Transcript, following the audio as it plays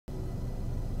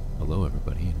Hello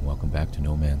everybody and welcome back to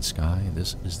No Man's Sky.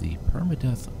 This is the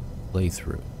Permadeath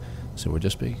playthrough. So we're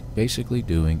just basically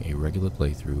doing a regular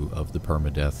playthrough of the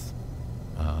Permadeath,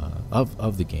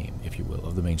 of the game, if you will,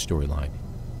 of the main storyline,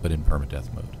 but in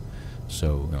Permadeath mode.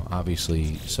 So, you know,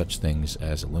 obviously such things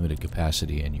as a limited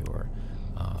capacity in your,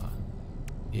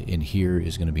 in here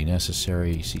is going to be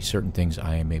necessary. You see, certain things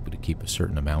I am able to keep a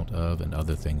certain amount of, and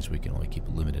other things we can only keep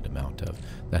a limited amount of.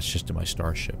 That's just in my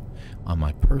starship. On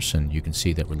my person, you can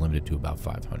see that we're limited to about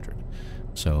 500.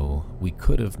 So we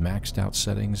could have maxed out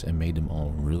settings and made them all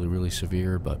really, really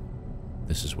severe, but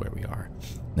this is where we are.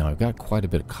 Now I've got quite a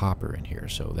bit of copper in here,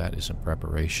 so that is in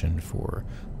preparation for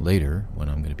later when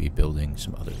I'm going to be building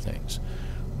some other things.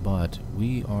 But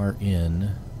we are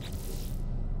in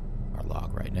our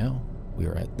log right now. We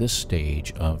are at this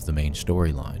stage of the main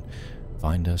storyline.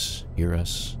 Find us, hear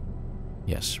us.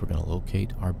 Yes, we're going to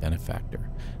locate our benefactor.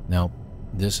 Now,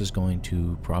 this is going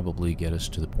to probably get us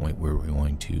to the point where we're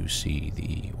going to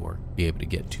see or be able to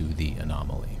get to the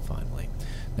anomaly, finally.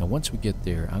 Now, once we get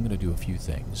there, I'm going to do a few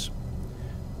things.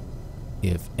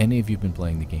 If any of you have been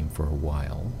playing the game for a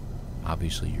while,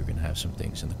 obviously you're going to have some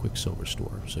things in the Quicksilver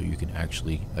store, so you can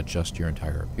actually adjust your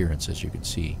entire appearance. As you can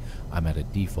see, I'm at a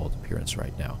default appearance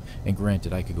right now. And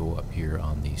granted, I could go up here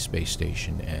on the space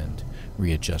station and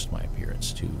readjust my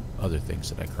appearance to other things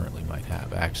that I currently might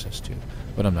have access to,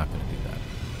 but I'm not going to do that.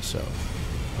 So,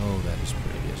 oh, that is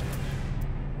pretty, isn't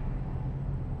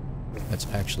it? That's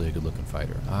actually a good-looking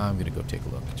fighter. I'm going to go take a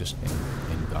look, just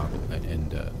and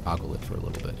goggle it for a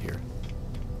little bit here.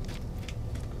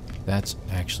 That's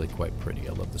actually quite pretty.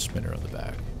 I love the spinner on the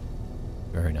back.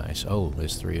 Very nice. Oh,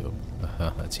 there's 3 of them.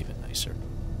 That's even nicer.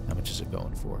 How much is it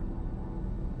going for?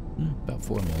 About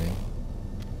 4 million.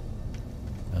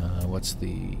 What's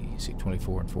the... see,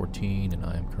 24 and 14, and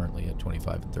I am currently at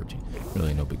 25 and 13.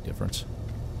 Really no big difference.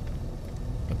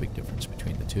 No big difference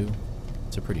between the two.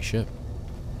 It's a pretty ship.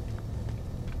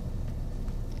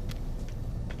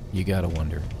 You gotta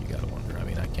wonder. You gotta wonder. I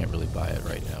mean, I can't really buy it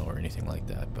right now or anything like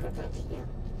that, but...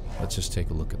 let's just take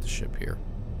a look at the ship here.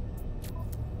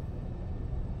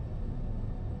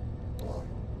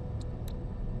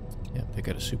 Yeah, they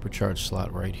got a supercharged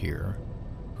slot right here.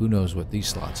 Who knows what these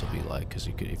slots will be like, because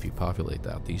if you populate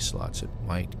out these slots, it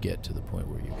might get to the point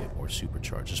where you get more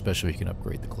supercharged, especially if you can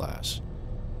upgrade the class.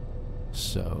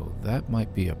 So that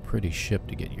might be a pretty ship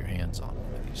to get your hands on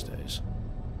one of these days.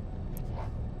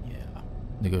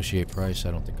 Negotiate price. I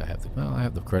don't think I have the... well, I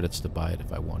have the credits to buy it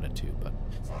if I wanted to, but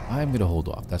I'm going to hold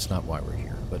off. That's not why we're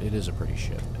here, but it is a pretty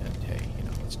ship, and hey, you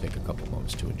know, let's take a couple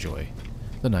moments to enjoy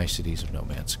the niceties of No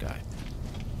Man's Sky.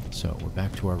 So, we're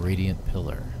back to our Radiant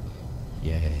Pillar.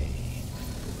 Yay.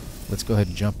 Let's go ahead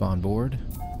and jump on board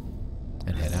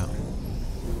and head out.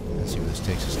 Let's see where this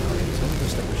takes us now. It's telling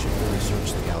us that we should go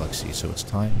research the galaxy, so it's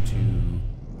time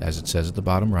to, as it says at the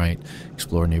bottom right,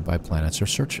 explore nearby planets or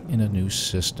search in a new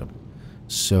system.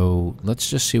 So, let's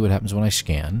just see what happens when I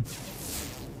scan.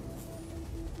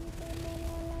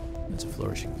 It's a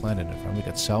flourishing planet in front. We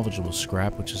got salvageable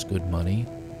scrap, which is good money.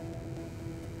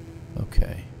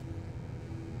 Okay.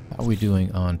 How are we doing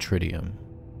on tritium?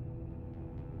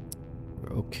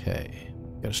 We're okay.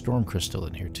 Got a storm crystal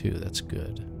in here too. That's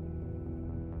good.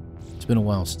 It's been a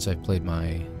while since I played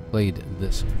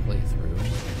this playthrough.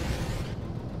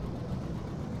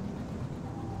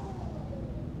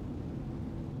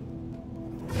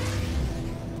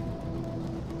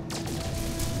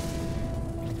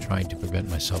 Trying to prevent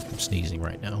myself from sneezing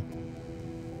right now.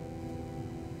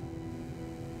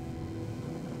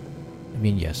 I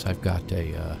mean, yes, I've got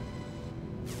a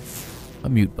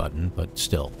mute button, but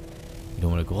still, you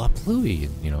don't want to go up, Louie,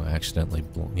 and, you know, accidentally,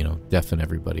 you know, deafen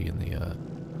everybody in the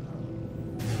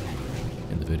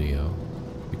video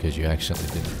because you accidentally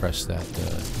didn't press that.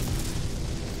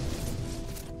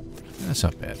 That's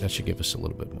not bad. That should give us a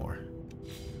little bit more.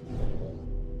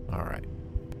 All right.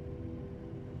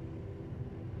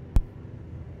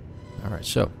 Alright,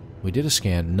 so we did a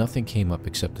scan. Nothing came up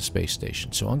except the space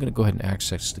station. So I'm going to go ahead and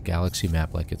access the galaxy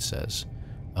map like it says.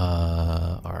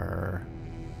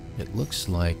 It looks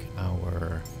like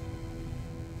our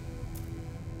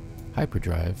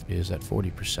hyperdrive is at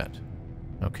 40%.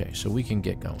 Okay, so we can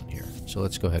get going here. So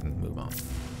let's go ahead and move on.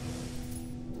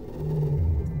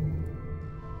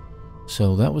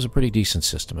 So that was a pretty decent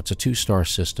system. It's a 2-star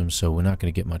system, so we're not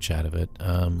going to get much out of it.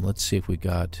 Let's see if we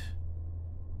got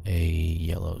a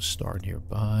yellow star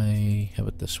nearby. How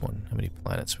about this one? How many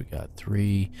planets we got?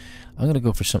 3. I'm going to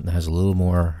go for something that has a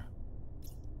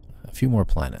few more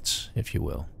planets, if you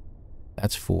will.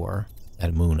 That's 4. Had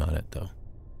a moon on it, though.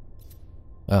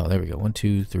 Oh, there we go. 1,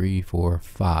 2, 3, 4,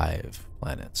 5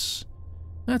 planets.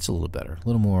 That's a little better. A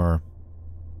little more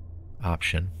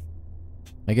option.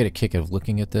 I get a kick of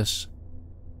looking at this.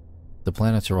 The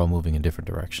planets are all moving in different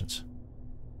directions.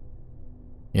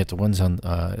 Yet the ones on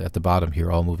at the bottom here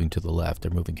are all moving to the left.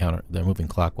 They're moving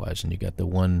clockwise, and you got the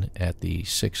one at the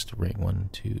 6th ring, 1,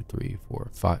 2, 3, 4,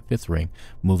 5, 5th ring,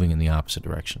 moving in the opposite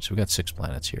direction. So we got 6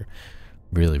 planets here.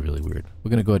 Really, really weird.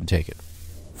 We're gonna go ahead and take it.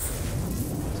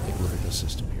 Let's take a look at the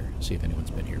system here. See if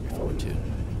anyone's been here before too.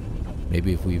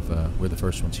 Maybe if we're the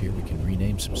first ones here, we can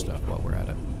rename some stuff while we're at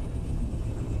it.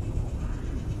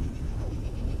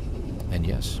 And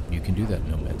yes, you can do that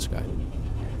in No Man's Sky.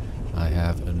 I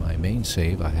have, in my main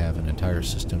save, I have an entire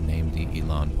system named the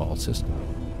ElanPaul system.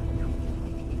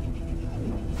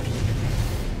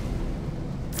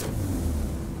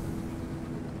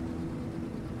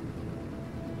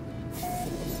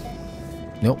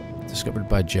 Nope, discovered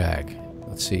by Jag.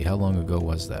 Let's see, how long ago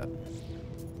was that?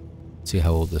 Let's see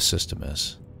how old this system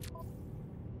is.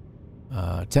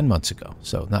 10 months ago,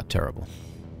 so not terrible.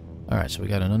 Alright, so we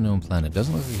got an unknown planet.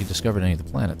 Doesn't look like he discovered any of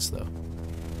the planets, though.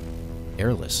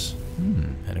 Airless.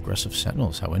 And aggressive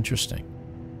sentinels. How interesting.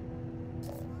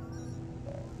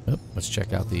 Oh, let's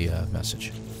check out the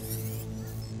message.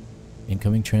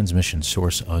 Incoming transmission,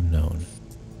 source unknown.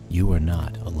 You are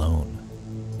not alone.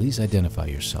 Please identify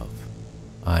yourself.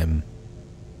 I'm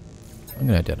going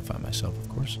to identify myself, of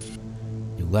course.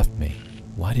 You left me.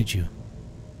 Why did you?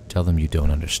 Tell them you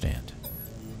don't understand.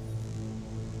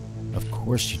 Of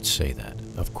course you'd say that.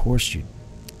 Of course you'd.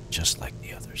 Just like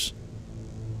the others.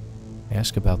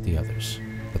 Ask about the others,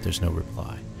 but there's no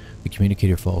reply. The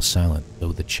communicator falls silent,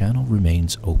 though the channel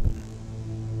remains open.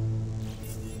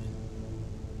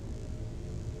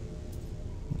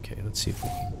 Okay, let's see if we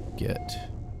can get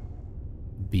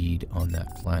bead on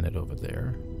that planet over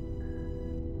there.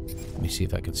 Let me see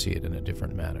if I can see it in a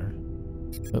different manner.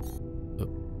 Oh,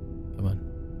 come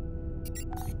on.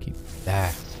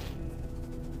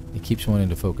 It keeps wanting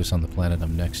to focus on the planet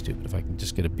I'm next to, but if I can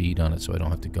just get a bead on it so I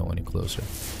don't have to go any closer.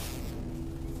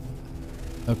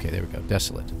 Okay, there we go.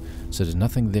 Desolate. So there's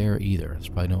nothing there either. There's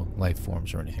probably no life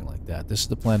forms or anything like that. This is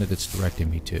the planet it's directing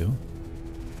me to.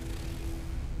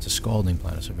 It's a scalding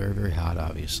planet, so very, very hot,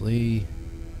 obviously.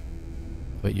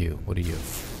 But you, what are you?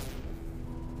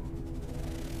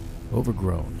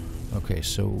 Overgrown. Okay,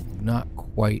 so not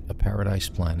quite a paradise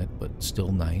planet, but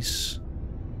still nice.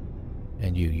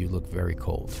 And you look very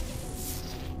cold.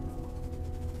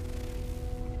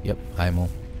 Yep, Hymal.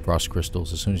 Frost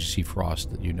crystals. As soon as you see frost,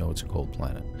 you know it's a cold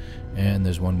planet. And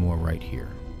there's one more right here.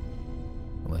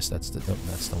 Unless that's the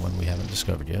one we haven't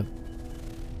discovered yet.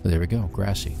 But there we go,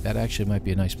 grassy. That actually might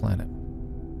be a nice planet.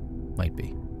 Might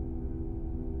be.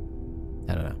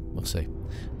 I don't know. We'll see.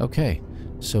 Okay,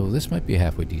 so this might be a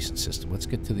halfway decent system. Let's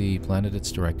get to the planet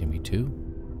it's directing me to.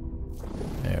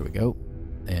 There we go.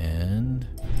 And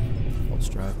let's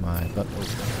drive my butt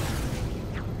over.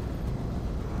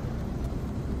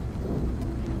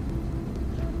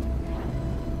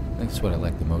 I think that's what I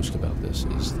like the most about this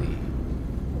is the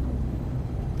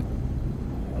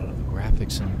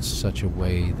graphics in such a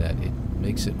way that it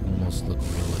makes it almost look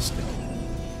realistic.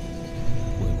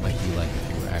 What it might be like if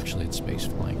you were actually in space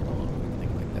flying along or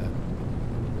anything like that.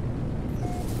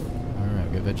 Alright,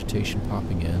 we got vegetation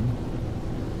popping in.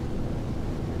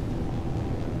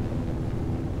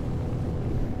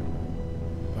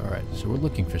 Alright, so we're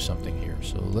looking for something here.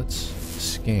 So let's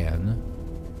scan.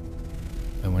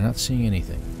 And we're not seeing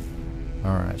anything.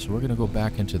 Alright, so we're going to go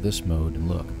back into this mode and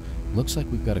look. Looks like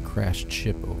we've got a crashed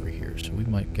ship over here, so we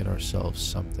might get ourselves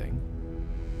something.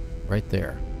 Right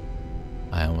there.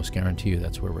 I almost guarantee you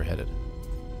that's where we're headed.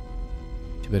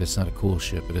 Too bad it's not a cool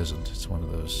ship, it isn't. It's one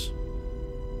of those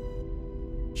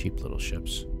cheap little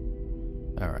ships.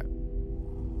 Alright.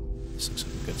 This looks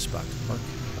like a good spot to park.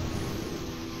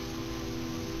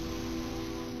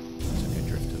 Looks like I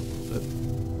drifted a little bit.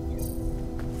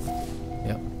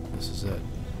 Yep, this is it.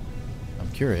 I'm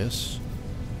curious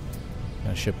what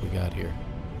kind of ship we got here.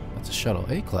 That's a shuttle.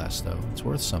 A-class, though. It's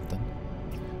worth something.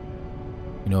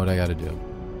 You know what I gotta do?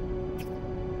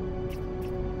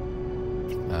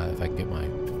 If I can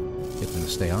get them to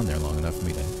stay on there long enough for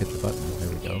me to hit the button. There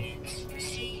we go.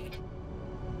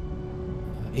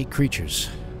 8 creatures.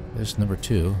 There's number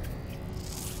 2.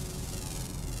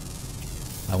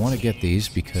 I want to get these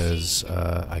because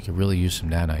I could really use some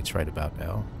nanites right about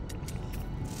now.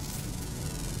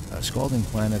 Scalding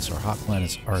planets or hot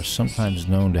planets are sometimes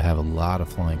known to have a lot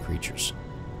of flying creatures.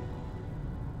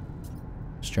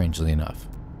 Strangely enough.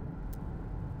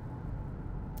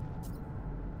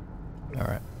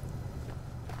 Alright.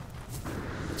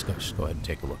 Let's just go ahead and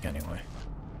take a look anyway.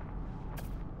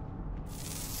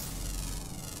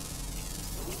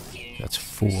 That's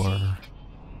 4.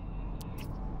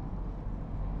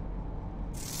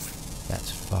 That's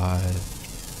 5.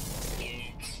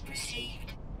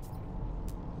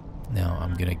 Now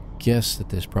I'm gonna guess that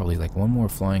there's probably like one more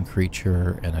flying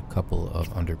creature and a couple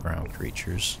of underground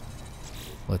creatures.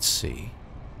 Let's see.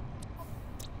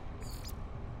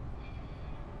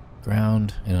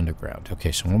 Ground and underground.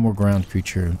 Okay, so one more ground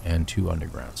creature and 2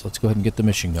 underground. So let's go ahead and get the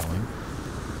mission going.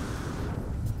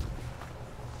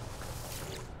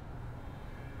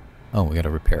 Oh, we gotta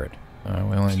repair it. We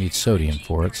only need sodium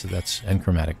for it, so that's... and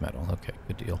chromatic metal. Okay,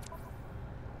 good deal.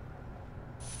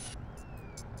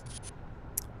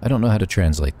 I don't know how to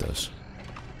translate those.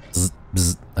 Bzz,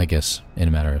 bzz, I guess, in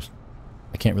a matter of...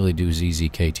 I can't really do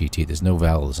ZZKTT. There's no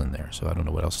vowels in there, so I don't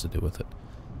know what else to do with it.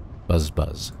 Buzz,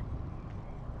 buzz.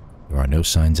 There are no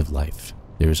signs of life.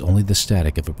 There is only the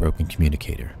static of a broken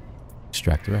communicator.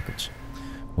 Extract the records.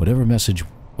 Whatever message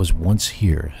was once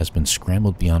here has been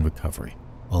scrambled beyond recovery.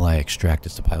 All I extract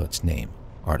is the pilot's name,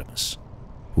 Artemis.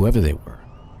 Whoever they were,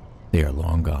 they are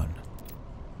long gone.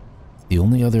 The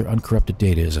only other uncorrupted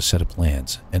data is a set of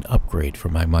plans, an upgrade for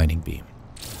my mining beam.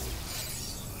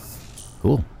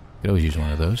 Cool. Could always use one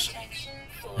of those.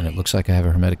 And it looks like I have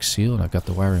a hermetic seal, and I've got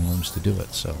the wiring looms to do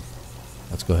it, so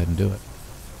let's go ahead and do it.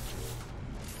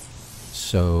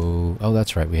 So, oh,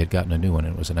 that's right, we had gotten a new one,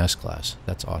 and it was an S-Class.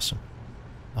 That's awesome.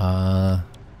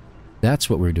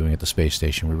 That's what we were doing at the space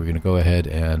station. We were going to go ahead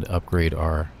and upgrade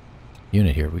our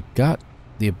unit here. We got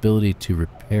the ability to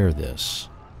repair this.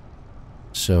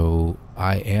 So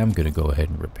I am going to go ahead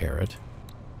and repair it.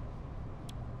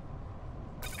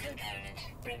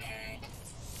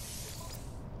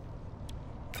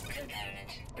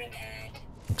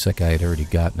 Looks like I had already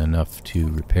gotten enough to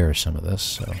repair some of this,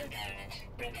 so...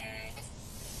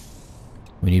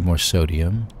 We need more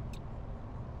sodium.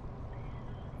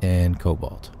 And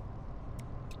cobalt.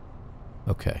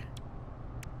 Okay.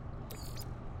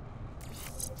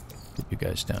 Get you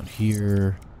guys down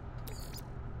here.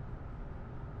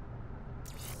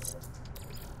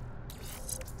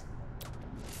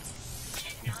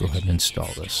 Go ahead and install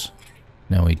this.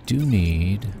 Now we do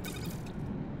need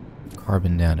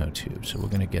carbon nanotube, so we're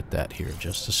going to get that here in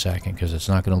just a second, because it's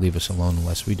not going to leave us alone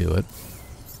unless we do it.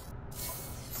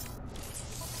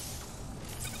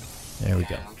 There we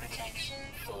go.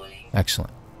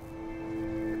 Excellent.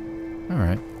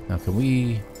 Alright, now can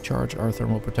we charge our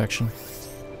thermal protection?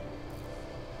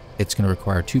 It's going to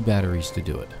require 2 batteries to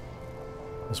do it.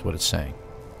 That's what it's saying.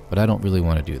 But I don't really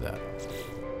want to do that.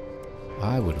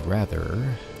 I would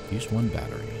rather use 1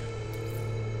 battery.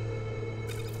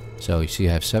 So you see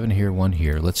I have 7 here, 1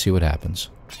 here. Let's see what happens.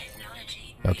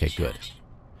 Okay, good.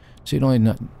 So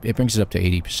it brings it up to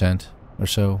 80% or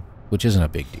so, which isn't a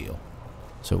big deal.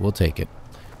 So we'll take it.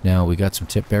 Now we got some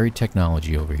buried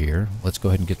technology over here. Let's go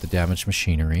ahead and get the damaged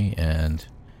machinery and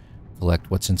collect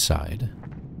what's inside.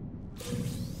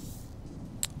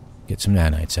 Get some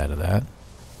nanites out of that.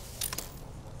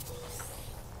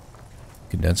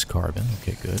 Condensed carbon.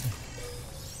 Okay, good.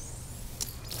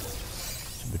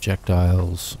 Some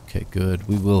projectiles. Okay, good.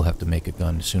 We will have to make a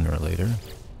gun sooner or later.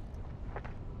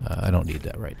 I don't need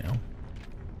that right now.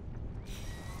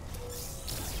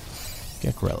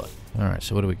 Gek relic. Alright,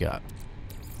 so what do we got?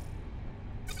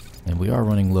 And we are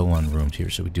running low on rooms here,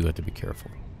 so we do have to be careful.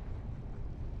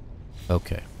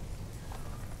 Okay.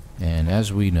 And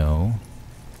as we know,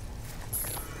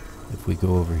 if we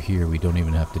go over here, we don't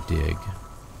even have to dig.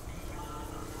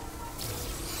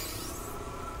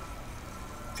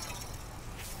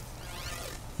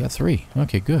 Got 3.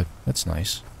 Okay, good. That's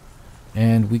nice.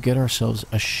 And we get ourselves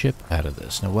a ship out of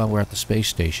this. Now, while we're at the space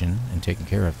station and taking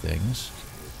care of things...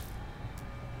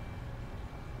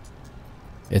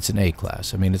 It's an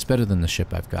A-class. I mean, it's better than the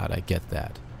ship I've got. I get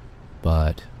that.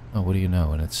 But, oh, what do you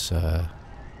know? And its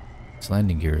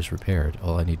landing gear is repaired.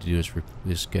 All I need to do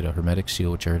is get a hermetic seal,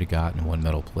 which I already got, and 1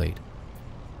 metal plate.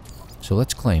 So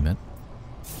let's claim it.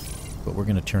 But we're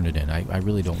going to turn it in. I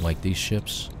really don't like these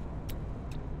ships.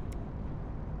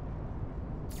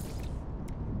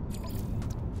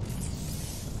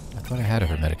 I thought I had a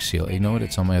hermetic seal. You know what?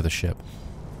 It's on my other ship.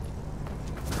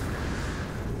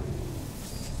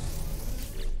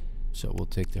 So we'll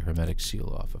take the hermetic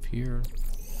seal off of here.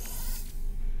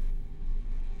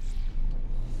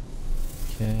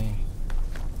 Okay.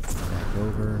 Back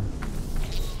over.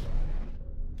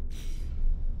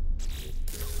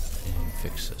 And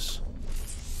fix this.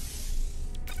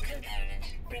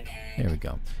 There we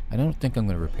go. I don't think I'm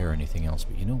going to repair anything else,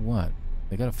 but you know what?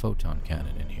 They got a photon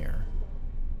cannon in here.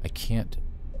 I can't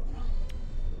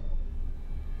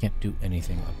do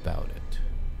anything about it.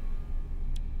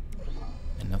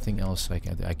 And nothing else I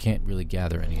can't really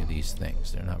gather any of these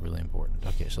things. They're not really important.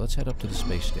 Okay, so let's head up to the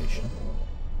space station.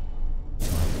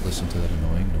 listen to that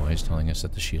annoying noise telling us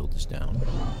that the shield is down.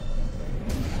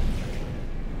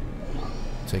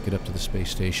 Take it up to the space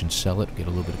station, sell it, get a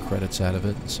little bit of credits out of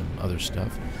it, and some other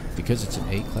stuff. Because it's an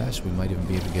A class, we might even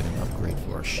be able to get an upgrade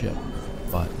for our ship.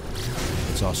 But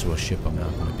it's also a ship I'm not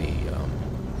going to be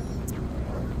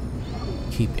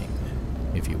keeping,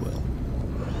 if you will.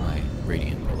 My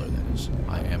radiant puller, that is.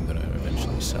 I am going to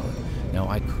eventually sell it. Now,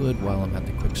 I could, while I'm at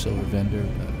the Quicksilver vendor,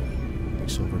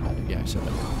 yeah, I said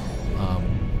that,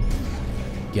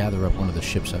 gather up one of the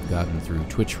ships I've gotten through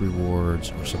Twitch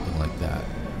rewards or something like that.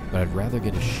 But I'd rather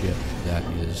get a ship that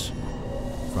is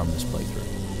from this playthrough.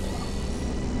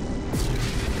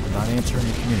 I'm not answering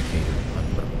the communicator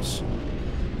on purpose.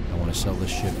 I want to sell this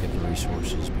ship, get the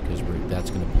resources, because that's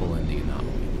going to pull in the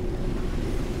anomaly.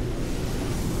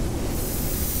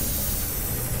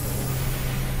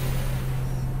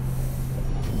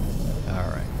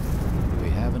 Alright. Do we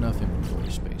have enough inventory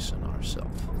space on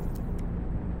ourselves?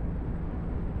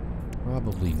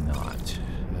 Probably not.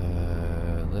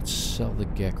 Let's sell the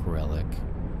Gek relic.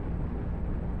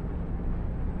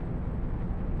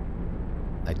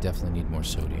 I definitely need more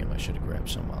sodium. I should have grabbed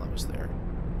some while I was there.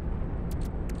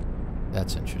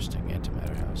 That's interesting.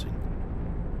 Antimatter housing.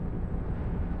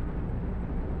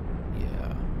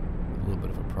 Yeah. A little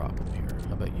bit of a problem here.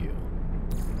 How about you?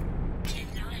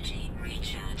 Technology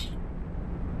recharge.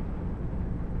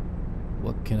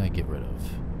 What can I get rid of?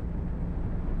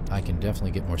 I can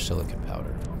definitely get more silicon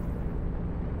powder.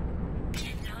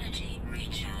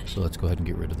 So let's go ahead and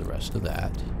get rid of the rest of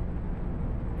that.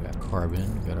 We got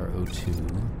carbon, we got our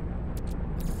O2,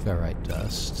 ferrite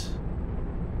dust.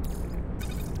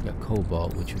 We got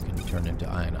cobalt, which we can turn into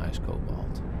ionized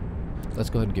cobalt. Let's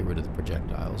go ahead and get rid of the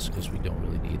projectiles, because we don't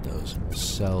really need those. And we'll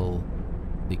sell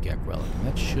the Gek relic. And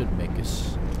that should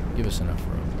give us enough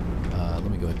room. Let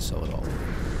me go ahead and sell it all.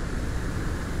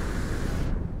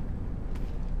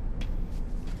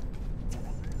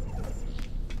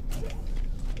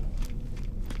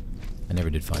 I never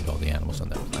did find all the animals on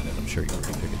that planet. I'm sure you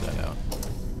already figured that out.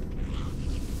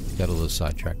 Got a little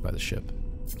sidetracked by the ship.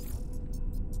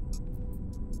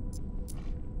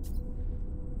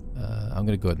 I'm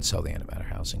going to go ahead and sell the antimatter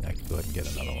housing. I can go ahead and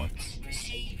get another one.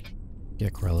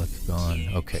 Gek relic gone.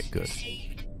 Okay, good.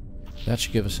 That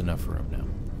should give us enough room now.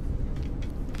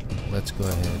 Let's go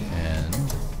ahead and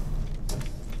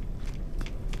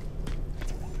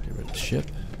get rid of the ship.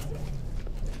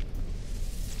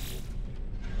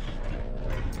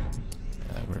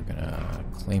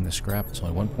 Claim the scrap. It's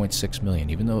only 1.6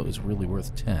 million. Even though it was really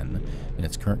worth 10, in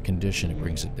its current condition, it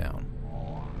brings it down.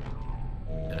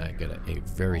 And I get a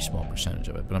very small percentage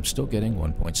of it, but I'm still getting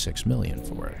 1.6 million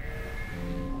for it.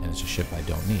 And it's a ship I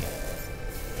don't need.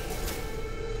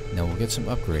 Now we'll get some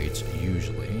upgrades,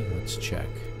 usually. Let's check.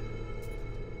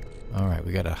 Alright,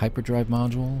 we got a hyperdrive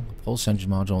module, a pulse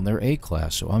engine module, and they're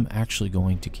A-class, so I'm actually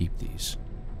going to keep these.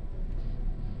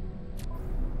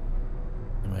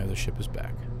 And my other ship is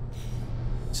back.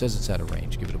 It says it's out of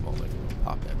range. Give it a moment.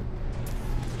 Pop in.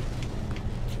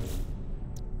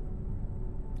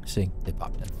 See? They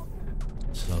popped in.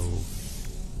 So,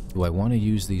 do I want to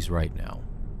use these right now?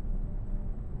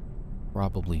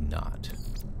 Probably not.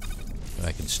 But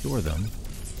I can store them.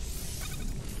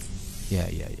 Yeah.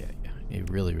 You're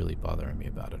really bothering me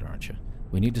about it, aren't you?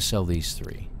 We need to sell these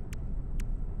 3.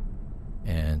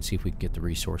 And see if we can get the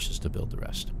resources to build the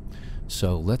rest.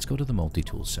 So, let's go to the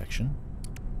multi-tools section.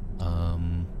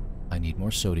 I need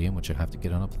more sodium, which I have to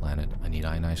get on a planet. I need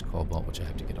ionized cobalt, which I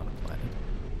have to get on a planet.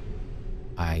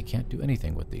 I can't do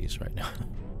anything with these right now.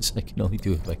 So I can only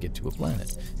do it if I get to a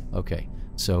planet. Okay,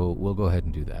 so we'll go ahead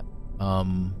and do that.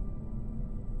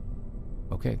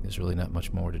 Okay, there's really not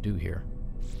much more to do here.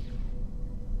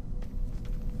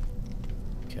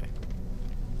 Okay.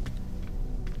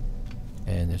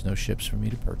 And there's no ships for me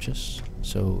to purchase,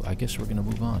 so I guess we're going to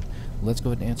move on. Let's go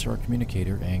ahead and answer our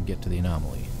communicator and get to the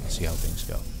anomaly and see how things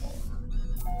go.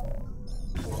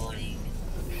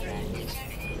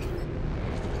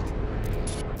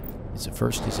 Is it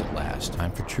first, is it last?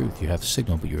 Time for truth. You have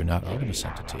signal, but you are not Artemis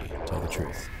entity. Tell the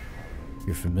truth.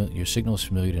 Your signal is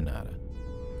familiar to Nada.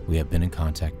 We have been in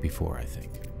contact before, I think.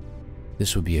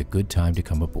 This would be a good time to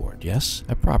come aboard. Yes,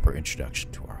 a proper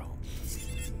introduction to our home.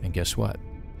 And guess what?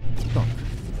 Bunk.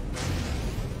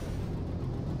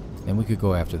 And we could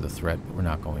go after the threat, but we're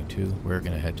not going to. We're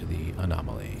going to head to the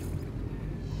anomaly.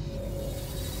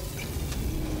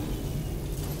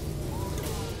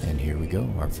 And here we go,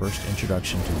 our first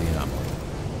introduction to the anomaly.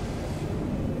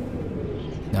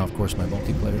 Now, of course, my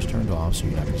multiplayer's turned off, so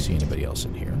you're not going to see anybody else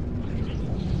in here.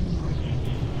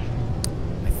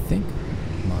 I think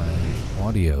my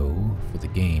audio for the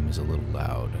game is a little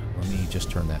loud. Let me just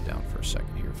turn that down for a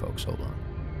second here, folks. Hold on.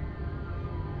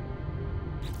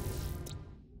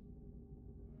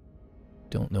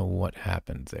 don't know what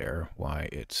happened there, why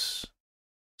it's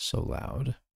so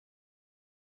loud.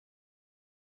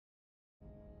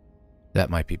 That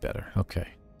might be better. Okay,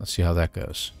 let's see how that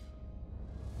goes.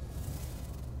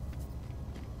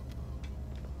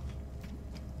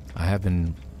 I have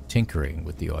been tinkering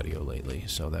with the audio lately,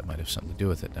 so that might have something to do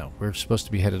with it. Now, we're supposed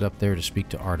to be headed up there to speak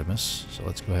to Artemis, so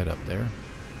let's go ahead up there.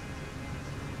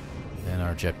 And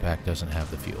our jetpack doesn't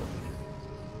have the fuel.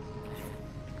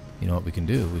 You know what we can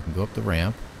do? We can go up the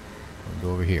ramp and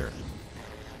go over here.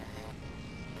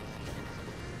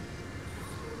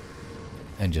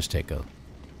 And just take a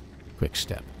quick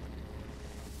step.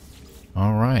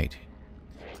 Alright.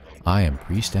 I am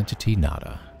Priest Entity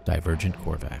Nada, Divergent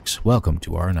Corvax. Welcome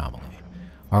to our anomaly.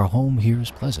 Our home here is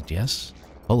pleasant, yes?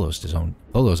 Polo's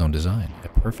own design. A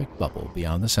perfect bubble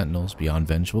beyond the Sentinels, beyond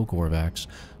vengeful Corvax.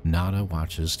 Nada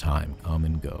watches time come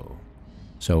and go.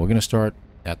 So we're going to start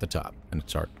at the top and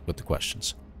start with the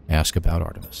questions. Ask about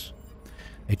Artemis.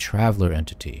 A traveler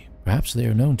entity. Perhaps they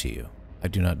are known to you. I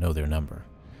do not know their number.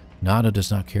 Nada does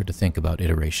not care to think about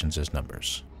iterations as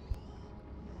numbers.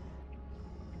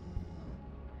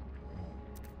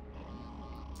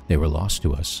 They were lost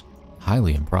to us.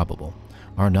 Highly improbable.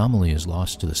 Our anomaly is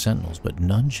lost to the Sentinels, but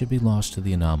none should be lost to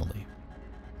the anomaly.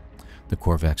 The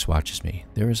Corvax watches me.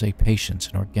 There is a patience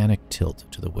and organic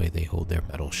tilt to the way they hold their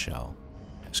metal shell.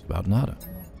 Ask about Nada.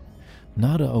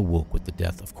 Nada awoke with the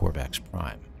death of Corvax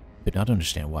Prime. Could not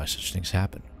understand why such things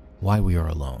happen. Why we are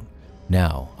alone.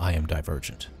 Now I am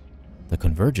divergent. The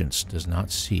convergence does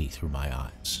not see through my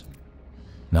eyes.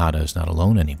 Nada is not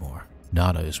alone anymore.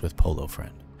 Nada is with Polo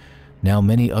Friend. Now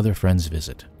many other friends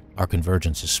visit. Our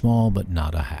convergence is small, but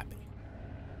Nada happy.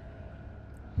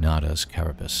 Nada's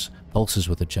carapace pulses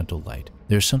with a gentle light.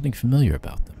 There is something familiar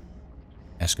about them.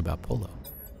 Ask about Polo.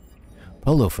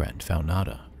 Polo Friend found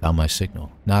Nada, found my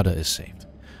signal. Nada is safe.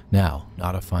 Now,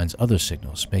 Nada finds other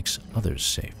signals, makes others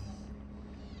safe.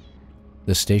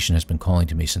 This station has been calling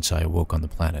to me since I awoke on the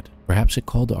planet. Perhaps it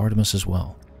called to Artemis as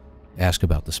well. Ask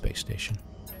about the space station.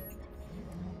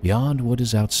 Beyond what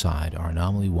is outside, our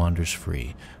anomaly wanders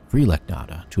free like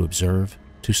Nada, to observe,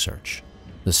 to search.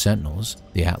 The Sentinels,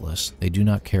 the Atlas, they do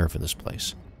not care for this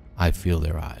place. I feel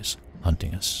their eyes,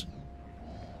 hunting us.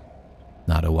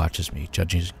 Nada watches me,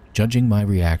 judging my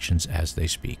reactions as they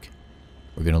speak.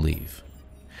 We're going to leave.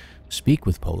 Speak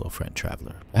with Polo Friend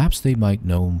Traveler. Perhaps they might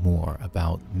know more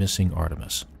about missing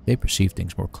Artemis. They perceive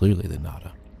things more clearly than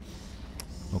Nada.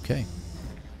 Okay,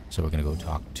 so we're going to go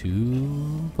talk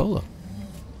to Polo.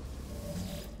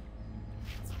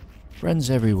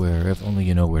 Friends everywhere, if only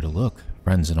you know where to look.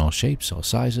 Friends in all shapes, all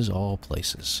sizes, all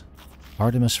places.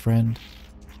 Artemis Friend,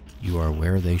 you are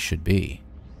where they should be.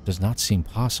 Does not seem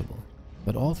possible,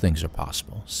 but all things are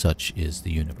possible. Such is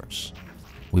the universe.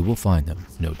 We will find them,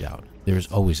 no doubt. There is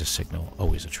always a signal,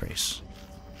 always a trace.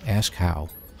 Ask how.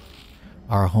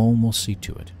 Our home will see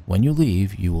to it. When you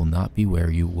leave, you will not be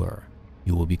where you were.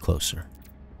 You will be closer.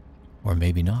 Or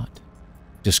maybe not.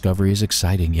 Discovery is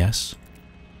exciting, yes?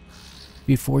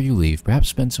 Before you leave, perhaps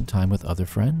spend some time with other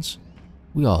friends.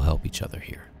 We all help each other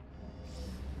here.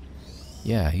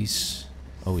 Yeah, he's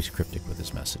always cryptic with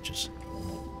his messages.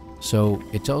 So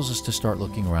it tells us to start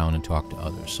looking around and talk to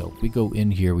others. So if we go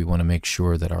in here, we want to make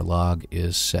sure that our log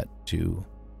is set to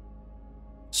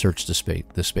search the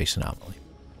space anomaly.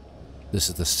 This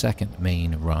is the second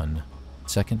main run.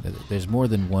 There's more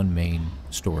than one main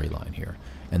storyline here,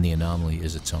 and the anomaly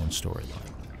is its own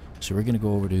storyline. So we're going to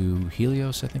go over to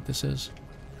Helios, I think this is.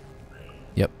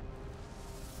 Yep.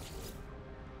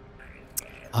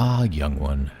 Ah, young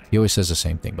one. He always says the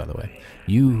same thing, by the way.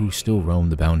 You who still roam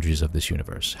the boundaries of this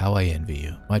universe, how I envy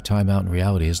you. My time out in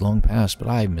reality is long past, but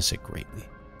I miss it greatly.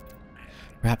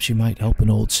 Perhaps you might help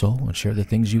an old soul and share the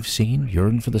things you've seen,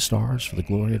 yearn for the stars, for the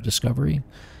glory of discovery.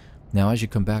 Now, as you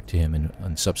come back to him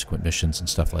on subsequent missions and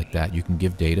stuff like that, you can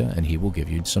give data, and he will give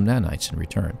you some nanites in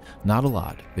return. Not a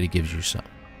lot, but he gives you some.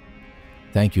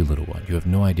 Thank you, little one. You have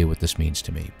no idea what this means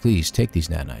to me. Please take these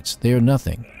nanites. They are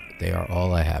nothing, but they are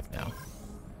all I have now.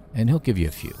 And he'll give you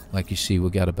a few. Like you see, we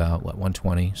got about, what,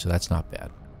 120, so that's not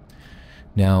bad.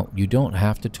 Now, you don't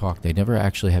have to talk. They never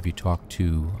actually have you talk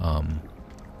to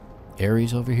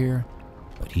Ares over here,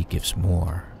 but he gives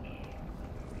more.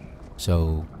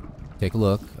 So, take a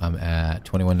look. I'm at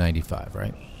 2195,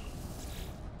 right?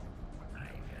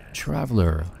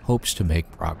 Traveler hopes to make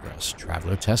progress.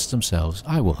 Traveler tests themselves.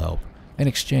 I will help. And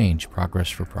exchange progress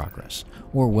for progress.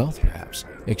 Or wealth, perhaps.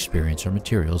 Experience or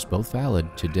materials, both valid.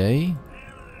 Today,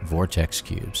 vortex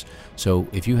cubes. So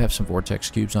if you have some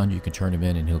vortex cubes on, you can turn them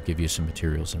in and he'll give you some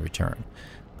materials in return.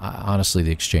 Honestly,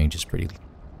 the exchange is pretty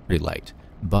light.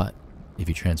 But if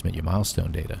you transmit your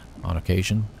milestone data. On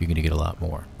occasion, you're going to get a lot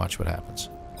more. Watch what happens.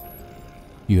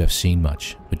 You have seen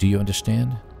much, but do you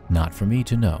understand? Not for me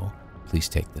to know. Please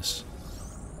take this.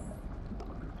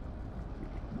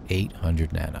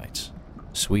 800 nanites.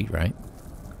 Sweet, right?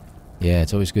 Yeah,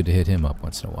 it's always good to hit him up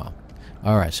once in a while.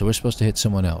 Alright, so we're supposed to hit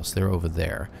someone else. They're over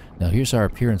there. Now here's our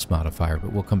appearance modifier,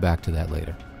 but we'll come back to that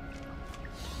later.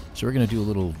 So we're going to do a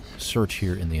little search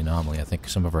here in the Anomaly. I think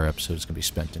some of our episodes can be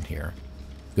spent in here.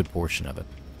 Good portion of it.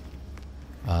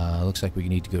 Looks like we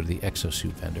need to go to the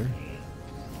exosuit vendor.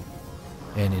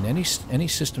 And in any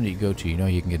system that you go to, you know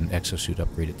you can get an exosuit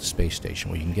upgrade at the space station,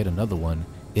 where you can get another one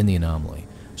in the Anomaly.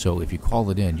 So if you call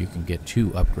it in, you can get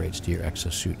 2 upgrades to your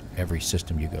exosuit every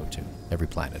system you go to. Every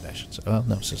planet, I should say. Well,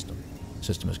 no, system.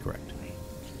 System is correct.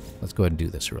 Let's go ahead and do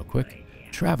this real quick.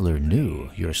 Traveler new,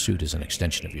 your suit is an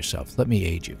extension of yourself. Let me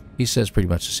aid you. He says pretty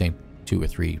much the same 2 or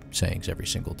 3 sayings every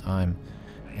single time.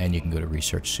 And you can go to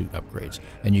research suit upgrades.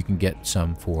 And you can get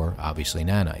some for, obviously,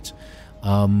 nanites.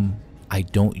 I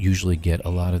don't usually get a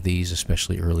lot of these,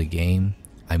 especially early game.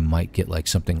 I might get like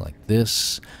something like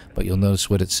this, but you'll notice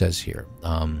what it says here.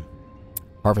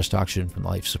 Harvest oxygen from the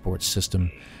life support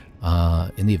system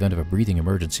in the event of a breathing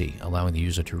emergency, allowing the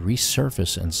user to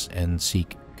resurface and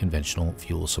seek conventional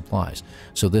fuel supplies.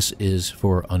 So this is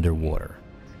for underwater.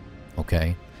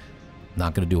 Okay?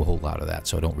 Not going to do a whole lot of that,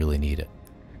 so I don't really need it.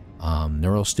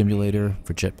 Neural stimulator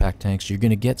for jetpack tanks. You're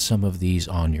going to get some of these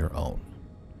on your own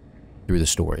through the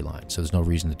storyline, so there's no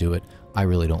reason to do it. I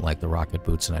really don't like the rocket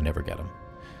boots, and I never get them.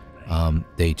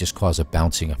 They just cause a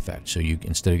bouncing effect. So you,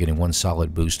 instead of getting one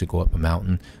solid boost to go up a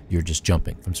mountain, you're just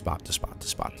jumping from spot to spot to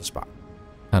spot to spot.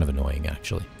 Kind of annoying,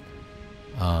 actually.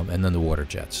 And then the water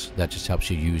jets. That just helps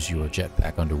you use your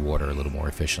jetpack underwater a little more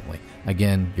efficiently.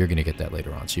 Again, you're going to get that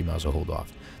later on, so you might as well hold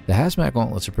off. The hazmat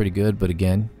gauntlets are pretty good, but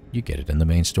again, you get it in the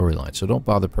main storyline. So don't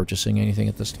bother purchasing anything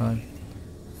at this time.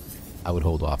 I would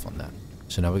hold off on that.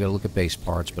 So now we got to look at base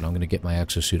parts, but I'm going to get my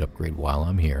exosuit upgrade while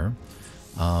I'm here.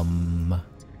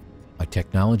 My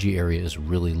technology area is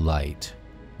really light.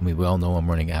 I mean, we all know I'm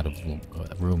running out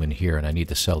of room in here, and I need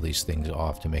to sell these things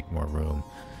off to make more room.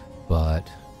 But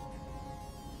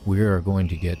we are going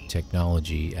to get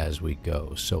technology as we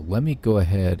go. So let me go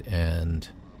ahead and...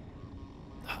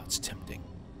 Oh, it's tempting.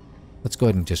 Let's go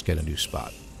ahead and just get a new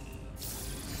spot.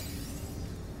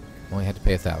 Only had to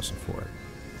pay 1,000 for it.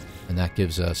 And that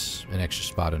gives us an extra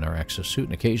spot in our exosuit,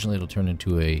 and occasionally it'll turn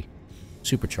into a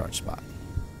supercharged spot.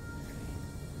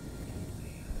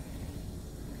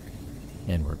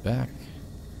 And we're back.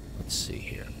 Let's see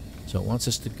here. So it wants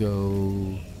us to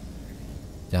go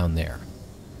down there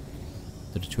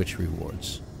to the Twitch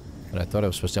rewards. But I thought I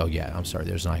was supposed to... Oh, yeah, I'm sorry.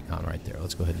 There's an icon right there.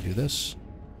 Let's go ahead and do this.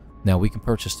 Now, we can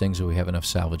purchase things if we have enough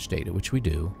salvage data, which we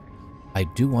do. I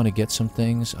do want to get some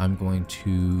things. I'm going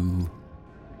to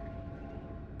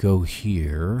go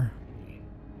here.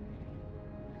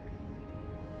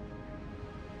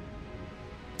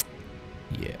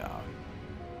 Yeah.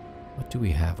 What do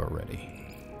we have already?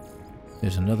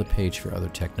 There's another page for other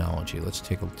technology. Let's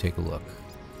take a look.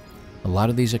 A lot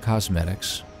of these are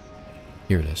cosmetics.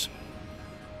 Here it is.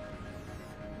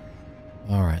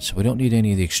 Alright, so we don't need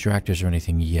any of the extractors or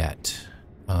anything yet.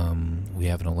 We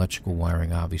have an electrical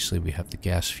wiring, obviously. We have the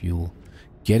gas fuel.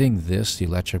 Getting this, the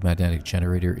electromagnetic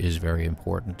generator, is very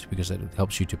important because it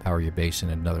helps you to power your base in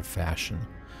another fashion.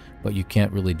 But you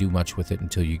can't really do much with it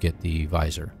until you get the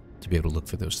visor to be able to look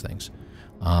for those things.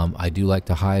 I do like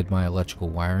to hide my electrical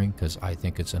wiring because I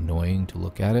think it's annoying to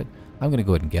look at it. I'm going to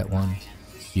go ahead and get one.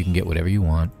 You can get whatever you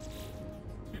want.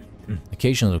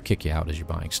 Occasionally it'll kick you out as you're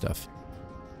buying stuff.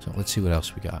 So let's see what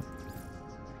else we got.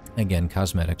 Again,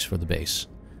 cosmetics for the base.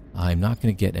 I'm not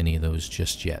going to get any of those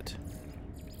just yet.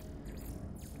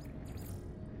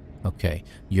 Okay,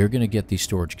 you're going to get these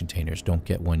storage containers. Don't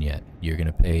get one yet. You're going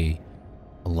to pay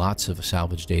lots of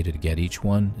salvage data to get each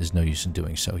one. There's no use in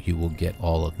doing so. You will get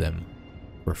all of them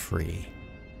for free.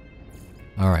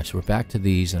 Alright, so we're back to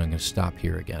these, and I'm going to stop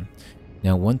here again.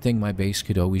 Now, one thing my base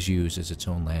could always use is its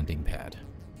own landing pad.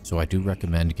 So I do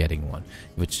recommend getting one.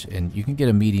 And you can get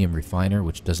a medium refiner,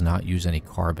 which does not use any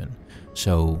carbon.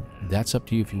 So that's up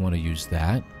to you if you want to use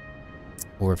that,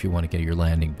 or if you want to get your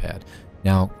landing pad.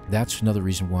 Now, that's another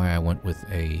reason why I went with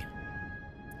a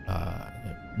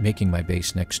making my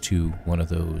base next to one of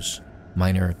those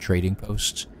minor trading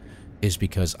posts, is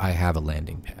because I have a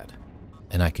landing pad,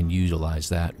 and I can utilize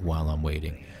that while I'm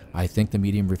waiting. I think the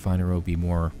medium refiner will be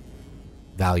more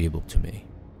valuable to me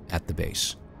at the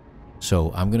base.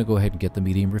 So I'm going to go ahead and get the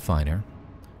medium refiner.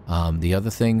 The other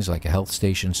things, like a health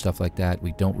station, stuff like that,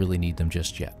 we don't really need them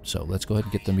just yet. So let's go ahead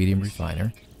and get the medium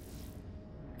refiner.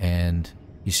 And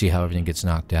You see how everything gets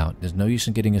knocked out. There's no use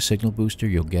in getting a signal booster.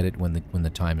 You'll get it when the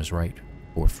time is right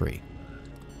for free.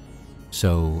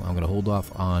 So I'm going to hold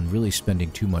off on really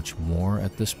spending too much more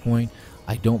at this point.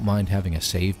 I don't mind having a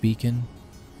save beacon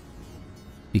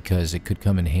because it could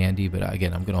come in handy, but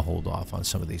again, I'm going to hold off on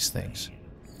some of these things.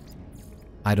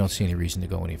 I don't see any reason to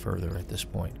go any further at this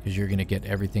point because you're going to get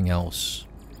everything else.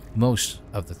 Most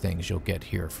of the things you'll get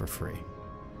here for free.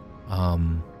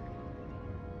 I'm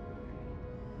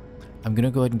going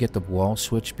to go ahead and get the wall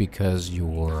switch because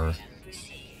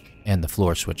and the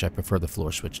floor switch. I prefer the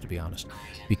floor switch, to be honest,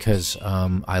 because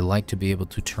I like to be able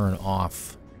to turn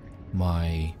off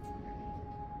my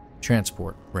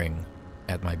transport ring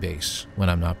at my base when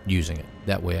I'm not using it.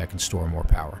 That way I can store more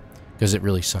power, because it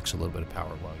really sucks a little bit of power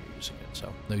while you're using it,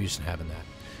 so no use in having that.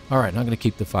 Alright, I'm going to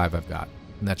keep the 5 I've got,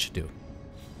 and that should do.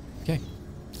 Okay.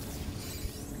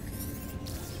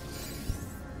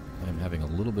 I'm having a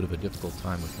little bit of a difficult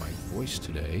time with my voice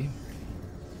today,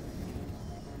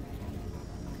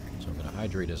 so I'm going to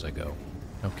hydrate as I go.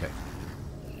 Okay.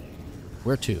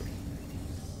 Where to?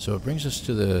 So it brings us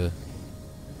to the...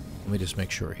 Let me just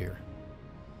make sure here.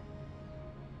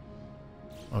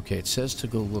 Okay, it says to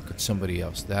go look at somebody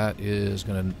else. That is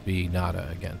going to be Nada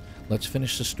again. Let's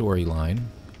finish the storyline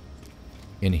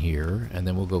in here, and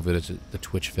then we'll go visit the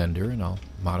Twitch vendor, and I'll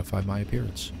modify my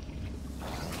appearance.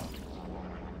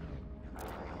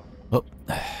 Oh,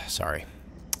 sorry.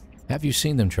 Have you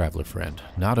seen them, traveler friend?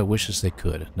 Nada wishes they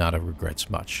could. Nada regrets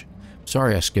much.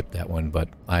 Sorry I skipped that one, but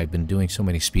I've been doing so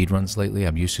many speed runs lately.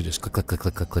 I'm used to just click, click,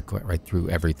 click, click, click, click right through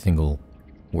every single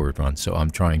word run, so I'm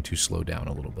trying to slow down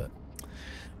a little bit.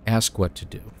 Ask what to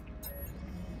do.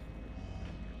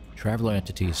 Traveler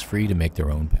entity is free to make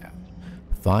their own path.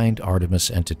 Find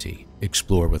Artemis entity.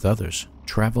 Explore with others.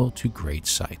 Travel to great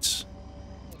sights.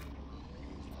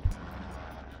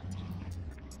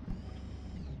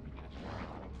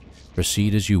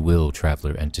 Proceed as you will,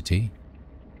 traveler entity.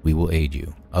 We will aid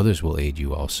you. Others will aid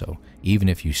you also, even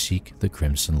if you seek the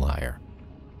Crimson Lyre.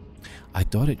 I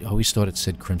always thought it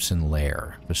said Crimson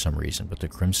Lair for some reason, but the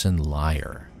Crimson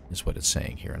Lyre is what it's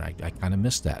saying here, and I kind of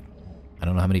missed that. I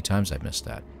don't know how many times I missed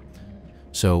that.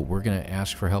 So we're going to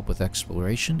ask for help with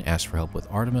exploration, ask for help with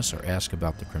Artemis, or ask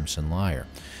about the Crimson Lyre.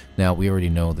 Now, we already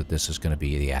know that this is going to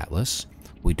be the Atlas.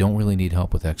 We don't really need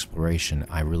help with exploration.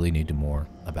 I really need more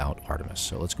about Artemis.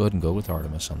 So let's go ahead and go with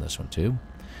Artemis on this one too.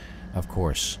 Of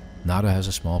course, Nada has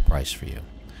a small price for you.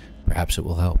 Perhaps it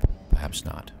will help, perhaps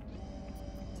not.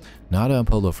 Nada and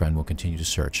Polo Friend will continue to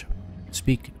search.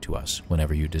 Speak to us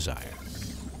whenever you desire.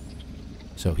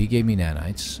 So he gave me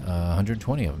nanites,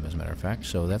 120 of them as a matter of fact,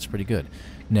 so that's pretty good.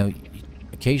 Now,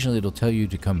 occasionally it'll tell you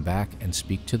to come back and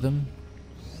speak to them,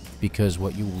 because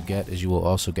what you will get is you will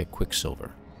also get Quicksilver.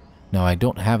 Now, I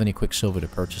don't have any Quicksilver to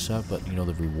purchase of, but you know,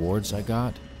 the rewards I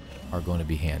got are going to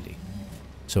be handy.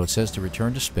 So it says to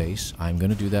return to space. I'm going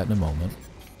to do that in a moment.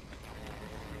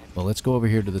 Well, let's go over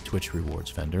here to the Twitch rewards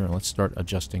vendor, and let's start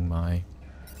adjusting my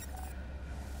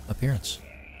appearance.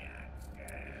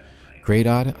 Great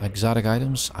exotic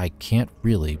items, I can't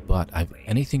really, but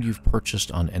anything you've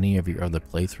purchased on any of your other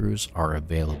playthroughs are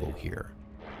available here.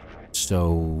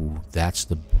 So that's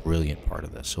the brilliant part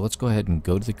of this. So let's go ahead and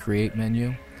go to the Create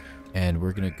menu, and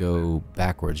we're going to go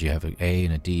backwards. You have an A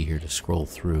and a D here to scroll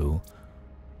through.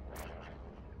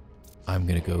 I'm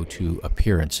going to go to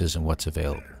Appearances and what's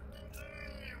available.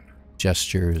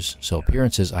 Gestures. So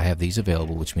Appearances, I have these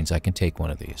available, which means I can take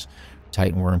one of these.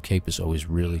 Titan Worm Cape is always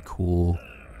really cool.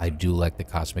 I do like the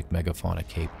Cosmic Megafauna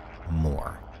Cape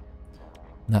more.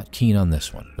 Not keen on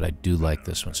this one, but I do like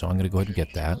this one, so I'm going to go ahead and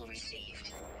get that.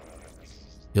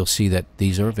 You'll see that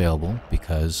these are available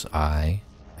because I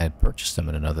had purchased them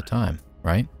at another time,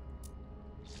 right?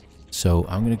 So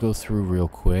I'm going to go through real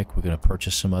quick. We're going to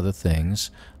purchase some other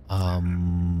things.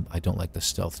 I don't like the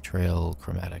Stealth Trail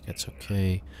Chromatic. It's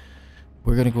okay.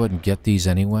 We're going to go ahead and get these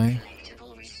anyway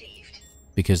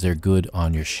because they're good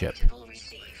on your ship.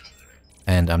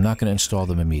 And I'm not going to install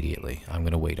them immediately. I'm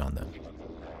going to wait on them.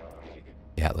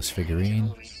 The Atlas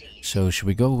figurine. So should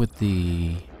we go with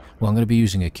the... Well, I'm going to be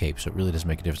using a cape, so it really doesn't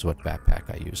make a difference what backpack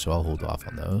I use, so I'll hold off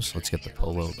on those. Let's get the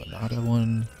Polo Banana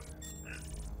one.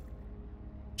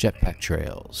 Jetpack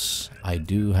trails. I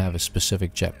do have a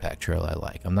specific jetpack trail I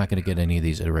like. I'm not going to get any of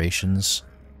these iterations,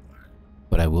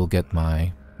 but I will get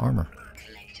my armor.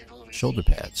 Shoulder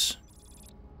pads.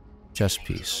 Chest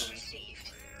piece.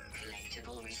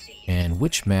 And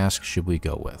which mask should we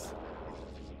go with?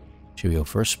 Should we go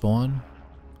first spawn?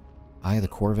 Eye of the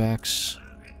Korvax,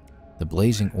 the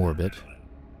Blazing Orbit,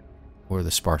 or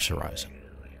the Sparse Horizon?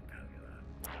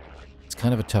 It's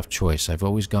kind of a tough choice. I've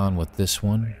always gone with this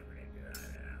one.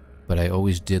 but I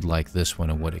always did like this one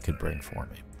and what it could bring for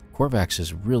me. Korvax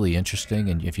is really interesting,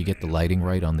 and if you get the lighting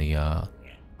right on the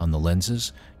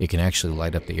lenses, it can actually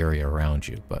light up the area around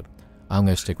you, but I'm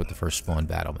going to stick with the first spawn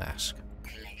battle mask.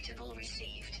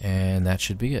 And that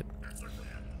should be it.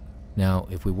 Now,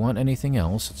 if we want anything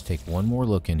else, let's take one more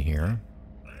look in here.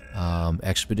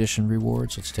 Expedition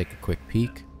rewards, let's take a quick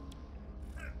peek.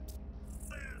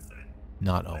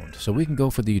 Not owned. So we can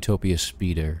go for the Utopia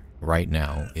Speeder right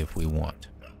now if we want.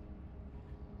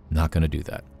 Not going to do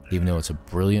that. Even though it's a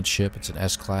brilliant ship, it's an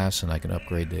S-Class, and I can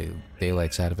upgrade the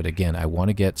daylights out of it. Again, I want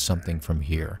to get something from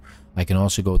here. I can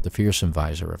also go with the Fearsome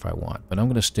Visor if I want, but I'm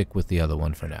going to stick with the other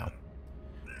one for now.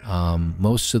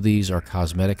 Most of these are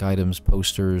cosmetic items,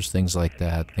 posters, things like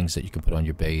that, things that you can put on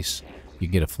your base. You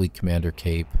can get a Fleet Commander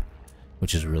cape,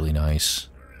 which is really nice.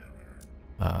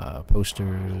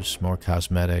 Posters, more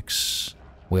cosmetics,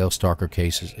 Whale Stalker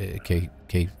cases,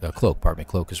 cloak, pardon me,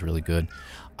 cloak is really good.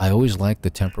 I always like the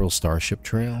Temporal Starship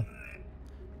Trail,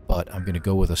 but I'm going to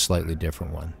go with a slightly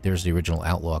different one. There's the original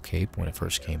Outlaw cape when it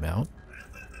first came out.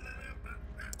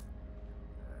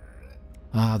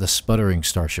 The Sputtering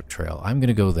Starship Trail. I'm going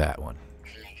to go that one.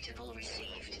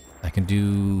 I can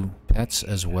do pets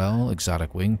as well,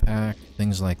 exotic wing pack,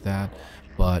 things like that.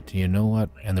 But you know what?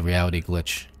 And the reality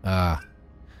glitch.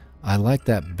 I like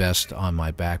that best on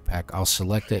my backpack. I'll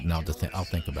select it and I'll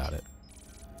think about it.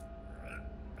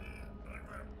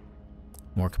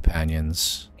 More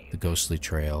companions. The Ghostly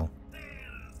Trail.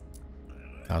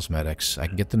 Cosmetics. I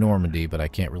can get the Normandy, but I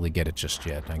can't really get it just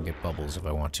yet. I can get Bubbles if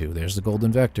I want to. There's the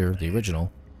Golden Vector, the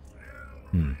original.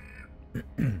 I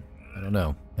don't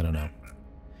know.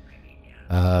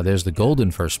 There's the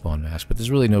Golden First Spawn Mask, but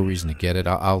there's really no reason to get it.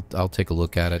 I'll take a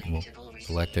look at it and we'll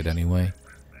collect it anyway.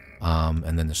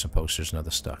 And then there's some posters and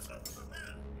other stuff.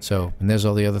 So, and there's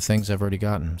all the other things I've already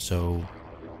gotten. So,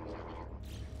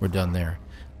 we're done there.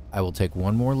 I will take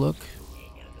one more look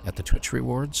at the Twitch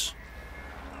rewards.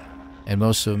 And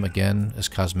most of them, again, is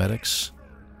cosmetics.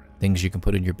 Things you can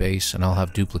put in your base. And I'll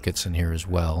have duplicates in here as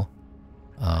well.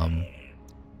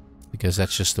 Because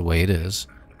that's just the way it is.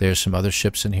 There's some other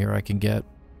ships in here I can get.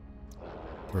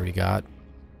 Already got.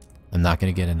 I'm not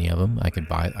going to get any of them. I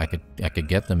could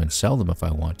get them and sell them if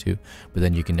I want to. But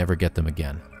then you can never get them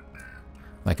again.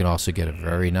 I can also get a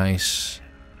very nice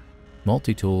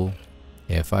multi-tool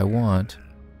if I want.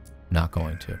 Not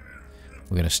going to.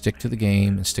 We're going to stick to the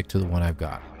game and stick to the one I've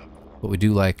got. But we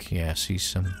do like, yeah, see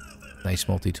some nice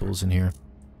multi-tools in here.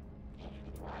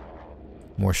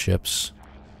 More ships.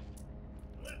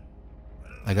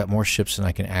 I got more ships than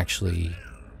I can actually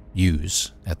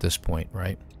use at this point,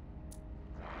 right?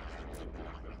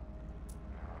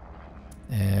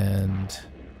 And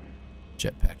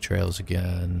jetpack trails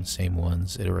again, same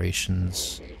ones,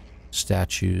 iterations,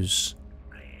 statues.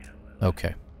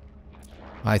 Okay.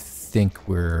 I think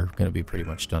we're going to be pretty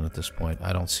much done at this point.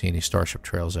 I don't see any starship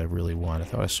trails I really want. I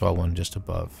thought I saw one just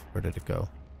above. Where did it go?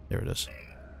 There it is.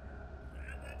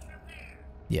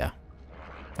 Yeah.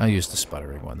 I'll use the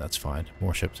sputtering one. That's fine.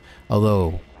 More ships.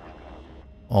 Although,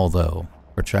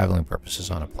 for traveling purposes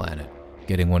on a planet,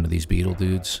 getting one of these beetle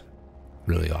dudes,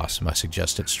 really awesome. I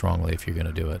suggest it strongly if you're going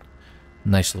to do it.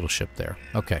 Nice little ship there.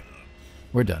 Okay.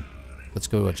 We're done. Let's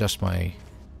go adjust my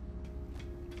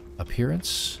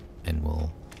appearance, and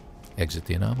we'll exit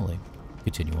the anomaly.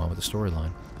 Continue on with the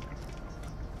storyline.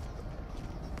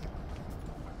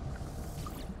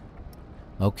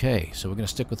 Okay, so we're going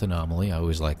to stick with Anomaly. I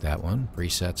always like that one.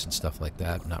 Presets and stuff like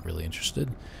that. Not really interested.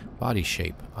 Body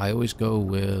shape. I always go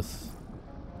with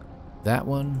that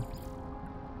one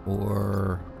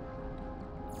or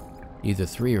either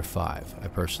 3 or 5, I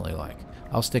personally like.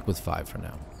 I'll stick with 5 for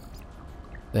now.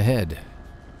 The head.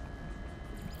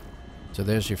 So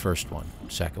there's your first one.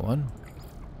 Second one.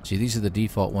 See, these are the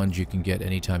default ones you can get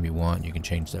anytime you want. You can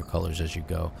change their colors as you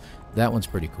go. That one's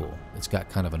pretty cool. It's got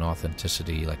kind of an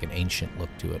authenticity, like an ancient look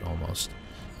to it almost.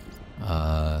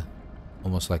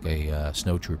 Almost like a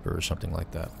snow trooper or something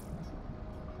like that.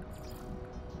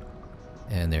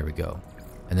 And there we go.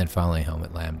 And then finally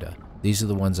Helmet Lambda. These are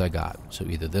the ones I got. So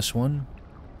either this one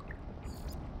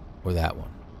or that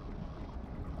one.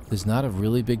 There's not a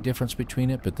really big difference between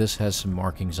it, but this has some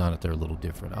markings on it that are a little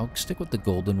different. I'll stick with the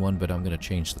golden one, but I'm going to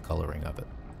change the coloring of it.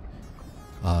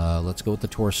 Let's go with the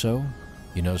torso.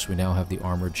 You notice we now have the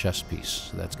armored chest piece,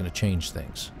 so that's going to change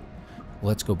things.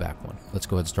 Let's go back one. Let's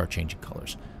go ahead and start changing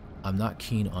colors. I'm not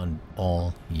keen on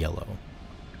all yellow.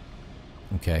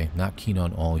 Okay, not keen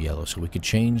on all yellow, so we could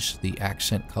change the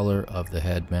accent color of the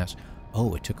head mask.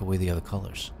 Oh, it took away the other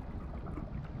colors.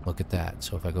 Look at that.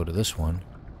 So if I go to this one...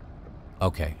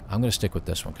 Okay, I'm going to stick with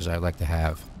this one because I like to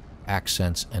have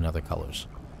accents and other colors.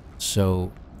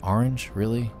 So, orange,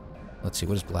 really? Let's see,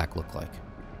 what does black look like?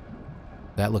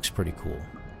 That looks pretty cool.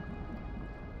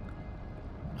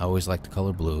 I always like the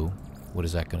color blue. What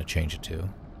is that going to change it to?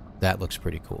 That looks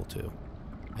pretty cool too.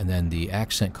 And then the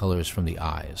accent color is from the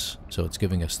eyes. So it's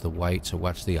giving us the white, so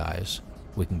watch the eyes.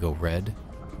 We can go red.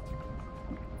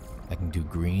 I can do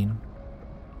green.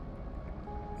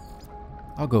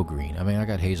 I'll go green. I mean, I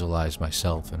got hazel eyes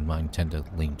myself, and mine tend to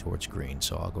lean towards green,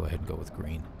 so I'll go ahead and go with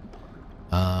green.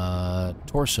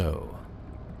 Torso.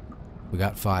 We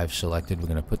got 5 selected. We're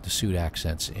going to put the suit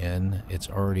accents in. It's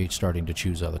already starting to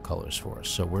choose other colors for us.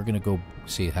 So we're going to go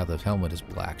see how the helmet is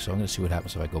black. So I'm going to see what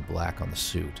happens if I go black on the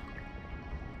suit.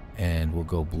 And we'll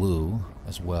go blue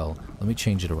as well. Let me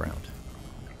change it around.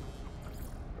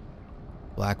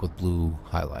 Black with blue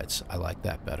highlights. I like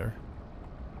that better.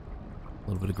 A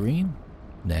little bit of green?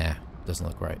 Nah, doesn't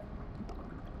look right.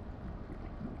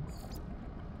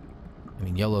 I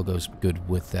mean, yellow goes good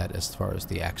with that as far as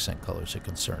the accent colors are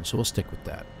concerned, so we'll stick with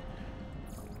that.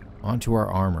 On to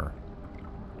our armor.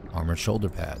 Armored shoulder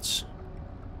pads.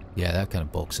 Yeah, that kind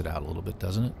of bulks it out a little bit,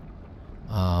 doesn't it?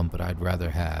 But I'd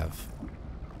rather have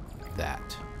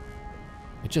that.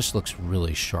 It just looks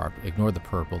really sharp. Ignore the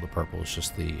purple. The purple is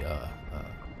just the...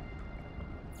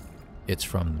 it's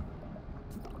from...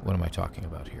 What am I talking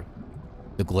about here?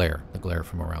 The glare. The glare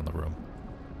from around the room.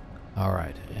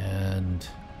 Alright, and...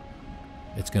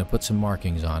 It's going to put some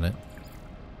markings on it.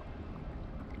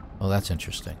 Oh, that's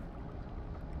interesting.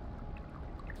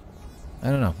 I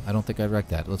don't know. I don't think I'd wreck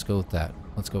that. Let's go with that.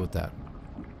 Let's go with that.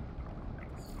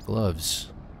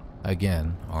 Gloves.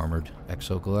 Again, armored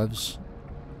exo gloves.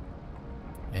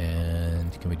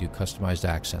 And can we do customized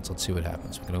accents? Let's see what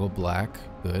happens. We're going to go black.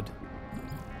 Good.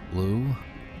 Blue.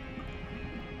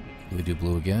 Do we do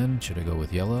blue again? Should I go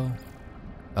with yellow?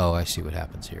 Oh, I see what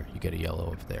happens here. You get a yellow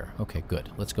over there. Okay, good.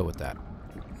 Let's go with that.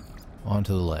 On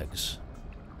to the legs.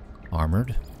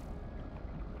 Armored.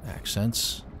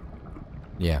 Accents.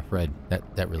 Yeah, red.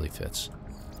 That really fits.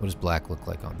 What does black look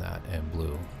like on that? And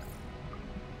blue.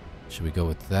 Should we go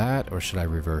with that, or should I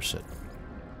reverse it?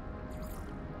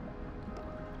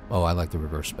 Oh, I like the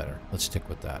reverse better. Let's stick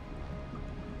with that.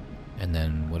 And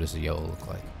then, what does the yellow look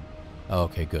like? Oh,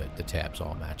 okay, good. The tabs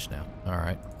all match now.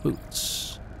 Alright.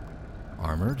 Boots.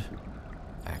 Armored.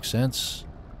 Accents.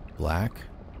 Black.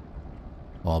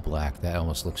 All black. That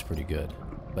almost looks pretty good.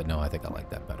 But no, I think I like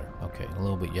that better. Okay, a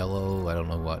little bit yellow. I don't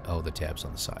know what... Oh, the tabs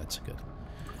on the sides. Good.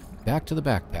 Back to the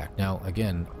backpack. Now,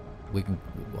 again, we can...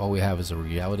 All we have is a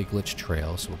reality glitch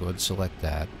trail, so we'll go ahead and select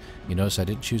that. You notice I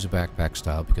didn't choose a backpack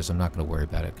style because I'm not going to worry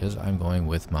about it, because I'm going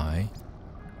with my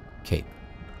cape.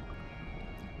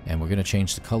 And we're going to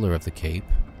change the color of the cape.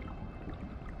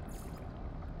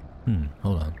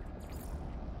 Hold on.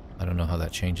 I don't know how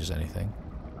that changes anything.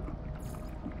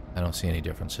 I don't see any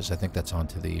differences. I think that's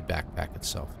onto the backpack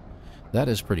itself. That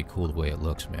is pretty cool the way it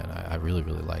looks, man. I really,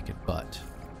 really like it, but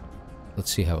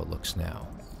let's see how it looks now.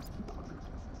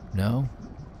 No?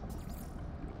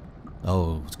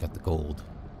 Oh, it's got the gold.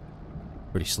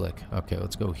 Pretty slick. Okay,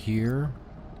 let's go here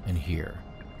and here.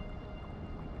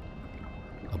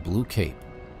 A blue cape.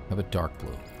 How about dark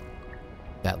blue?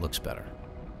 That looks better.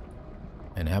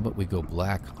 And how about we go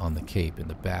black on the cape in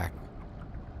the back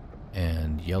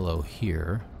and yellow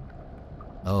here.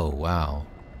 Oh, wow.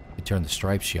 It turned the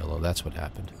stripes yellow. That's what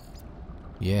happened.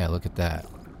 Yeah, look at that.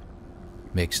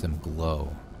 Makes them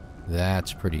glow.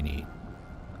 That's pretty neat.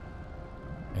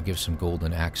 And give some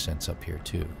golden accents up here,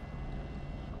 too.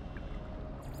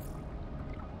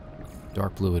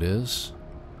 Dark blue it is.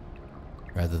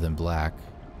 Rather than black.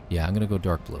 Yeah, I'm going to go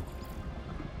dark blue.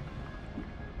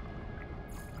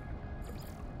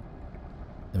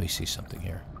 Let me see something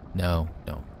here. No,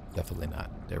 definitely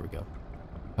not. There we go.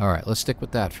 Alright, let's stick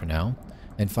with that for now.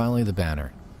 And finally the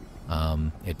banner.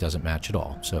 It doesn't match at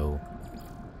all, so...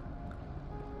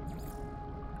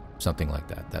 Something like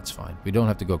that, that's fine. We don't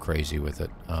have to go crazy with it.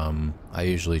 I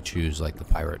usually choose like the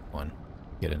pirate one.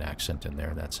 Get an accent in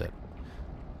there, that's it.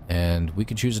 And we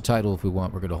can choose a title if we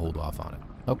want. We're going to hold off on it.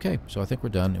 Okay, so I think we're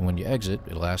done. And when you exit,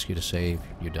 it'll ask you to save.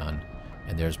 You're done.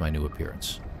 And there's my new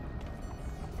appearance.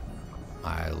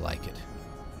 I like it.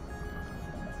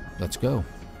 Let's go.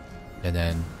 And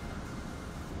then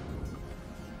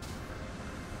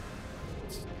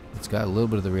it's got a little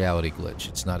bit of the reality glitch.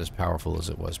 It's not as powerful as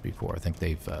it was before. I think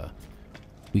they've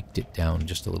tweaked it down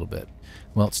just a little bit.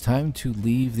 Well, it's time to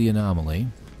leave the anomaly.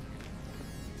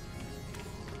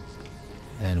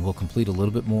 And we'll complete a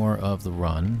little bit more of the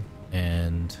run,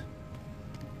 and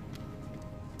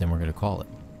then we're going to call it.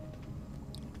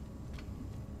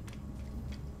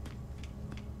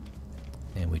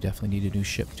 And we definitely need a new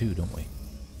ship too, don't we?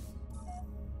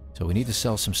 So we need to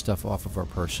sell some stuff off of our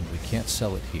person. We can't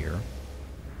sell it here.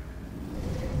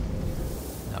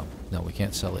 No, we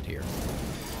can't sell it here.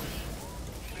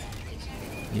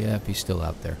 Yeah, he's still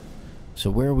out there. So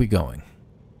where are we going?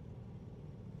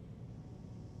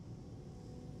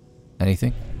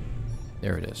 Anything?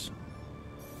 There it is.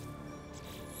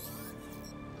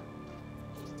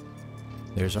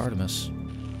 There's Artemis.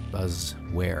 Buzz,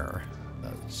 where?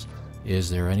 Buzz. Is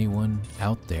there anyone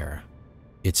out there?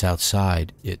 It's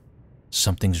outside.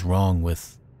 Something's wrong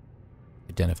with...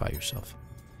 Identify yourself.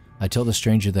 I tell the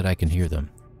stranger that I can hear them.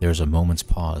 There's a moment's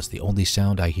pause. The only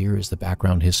sound I hear is the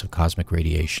background hiss of cosmic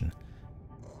radiation.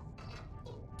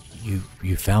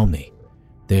 You found me.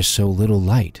 There's so little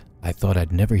light. I thought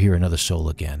I'd never hear another soul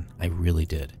again. I really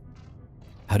did.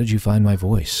 How did you find my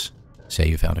voice? Say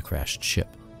you found a crashed ship.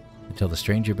 I tell the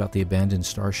stranger about the abandoned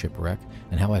starship wreck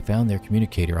and how I found their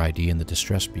communicator ID in the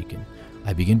distress beacon.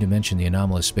 I begin to mention the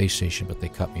anomalous space station, but they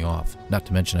cut me off. Not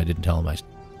to mention I didn't tell them I,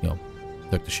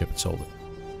 took the ship and sold it.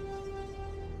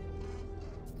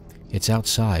 It's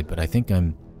outside, but I think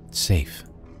I'm safe.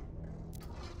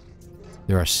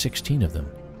 There are 16 of them.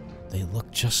 They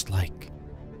look just like...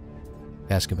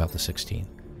 Ask about the 16.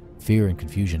 Fear and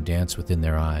confusion dance within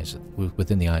the eyes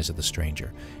of the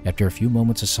stranger. After a few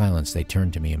moments of silence, they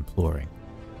turn to me, imploring.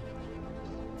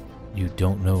 You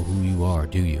don't know who you are,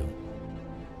 do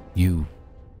you?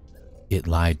 It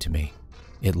lied to me.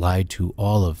 It lied to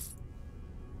all of...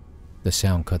 The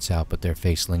sound cuts out, but their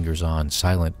face lingers on,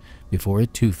 silent, before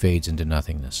it too fades into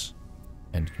nothingness.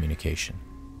 End communication.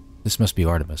 This must be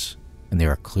Artemis, and they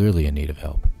are clearly in need of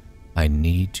help. I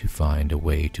need to find a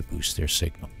way to boost their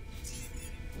signal.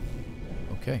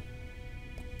 Okay.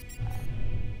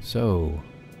 So,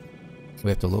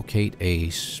 we have to locate a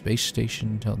space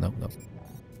station. No.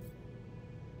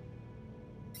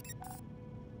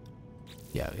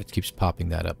 Yeah, it keeps popping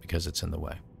that up because it's in the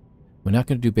way. We're not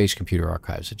going to do base computer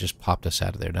archives. It just popped us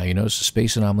out of there. Now, you notice the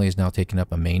space anomaly is now taking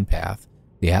up a main path.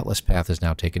 The Atlas path is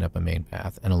now taking up a main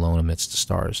path, and Alone Amidst the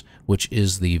Stars, which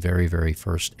is the very, very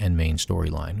first and main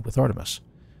storyline with Artemis.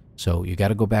 So you got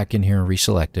to go back in here and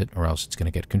reselect it, or else it's going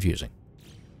to get confusing.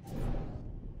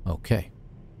 Okay.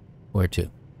 Where to?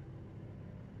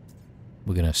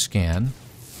 We're going to scan,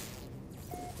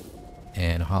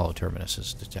 and Hollow Terminus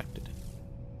is detected.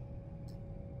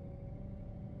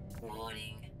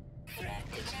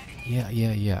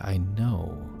 Yeah, I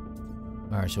know.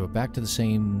 Alright, so we're back to the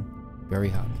same very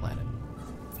hot planet.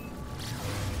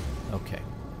 Okay,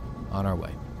 on our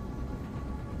way.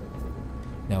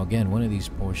 Now again, one of these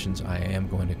portions I am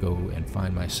going to go and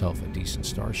find myself a decent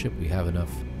starship. We have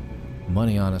enough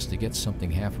money on us to get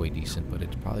something halfway decent, but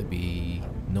it'd probably be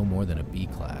no more than a B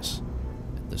class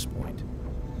at this point.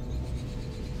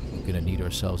 We're going to need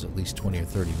ourselves at least 20 or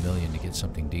 30 million to get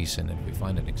something decent, and if we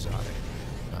find an exotic,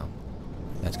 well,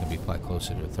 that's going to be quite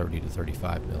closer to 30 to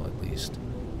 35 mil at least.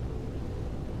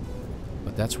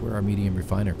 But that's where our medium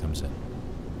refiner comes in.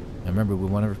 Now remember, we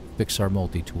want to fix our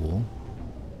multi-tool.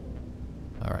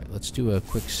 Alright, let's do a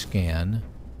quick scan.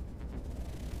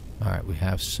 Alright, we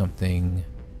have something...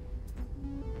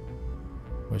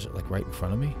 Where is it, like right in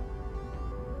front of me?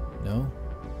 No?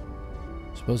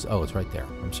 Suppose... Oh, it's right there.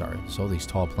 I'm sorry. So all these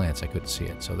tall plants, I couldn't see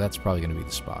it. So that's probably going to be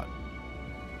the spot.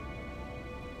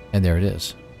 And there it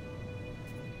is.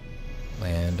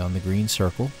 Land on the green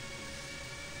circle.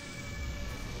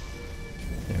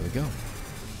 There we go.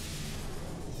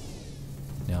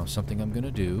 Now, something I'm going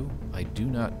to do, I do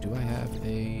not... Do I have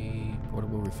a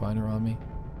portable refiner on me?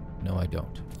 No, I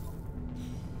don't.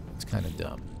 It's kind of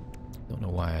dumb. Don't know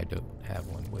why I don't have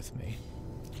one with me.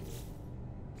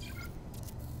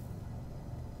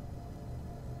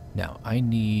 Now, I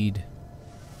need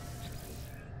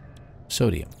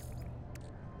sodium.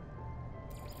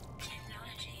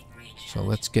 So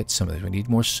let's get some of this. We need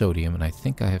more sodium, and I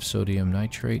think I have sodium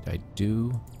nitrate. I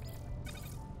do.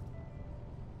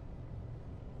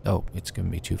 Oh, it's going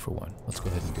to be 2 for 1. Let's go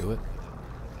ahead and do it,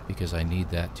 because I need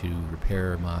that to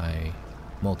repair my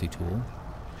multi-tool.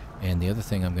 And the other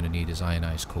thing I'm going to need is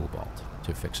ionized cobalt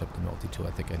to fix up the multi-tool.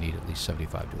 I think I need at least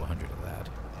 75 to 100 of that.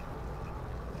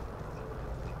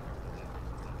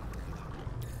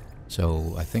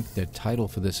 So I think the title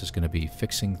for this is going to be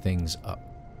Fixing Things Up.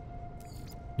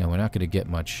 Now, we're not going to get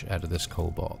much out of this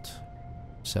cobalt.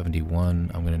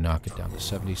 71, I'm going to knock it down to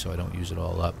 70 so I don't use it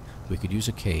all up. We could use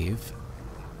a cave,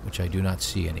 which I do not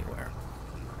see anywhere.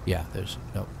 Yeah, there's...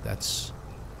 No, that's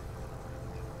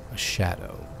a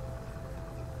shadow.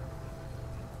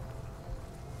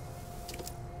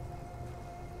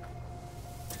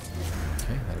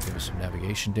 Okay, that'll give us some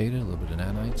navigation data, a little bit of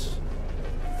nanites.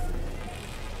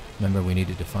 Remember, we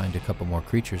needed to find a couple more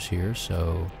creatures here,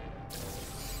 so...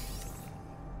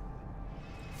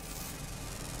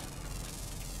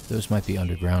 Those might be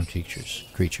underground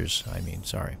creatures, I mean,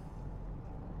 sorry.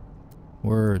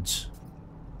 Words.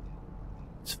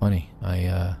 It's funny.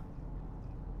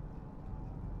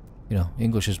 You know,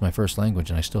 English is my first language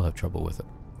and I still have trouble with it.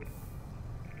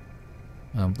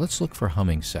 Let's look for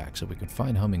humming sacks. If we can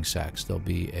find humming sacks, there'll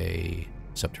be a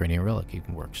subterranean relic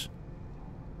even works.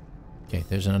 Okay,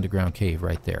 there's an underground cave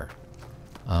right there.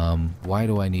 Why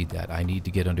do I need that? I need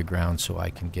to get underground so I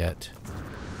can get...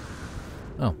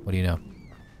 Oh, what do you know?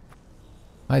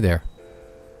 Hi there.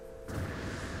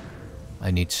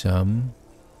 I need some...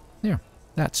 There,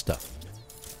 that stuff.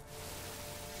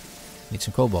 Need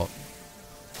some cobalt.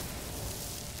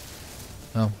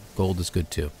 Oh, gold is good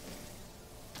too.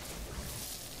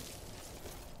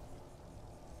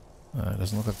 It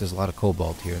doesn't look like there's a lot of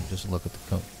cobalt here. It doesn't look at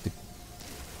the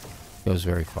goes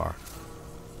very far.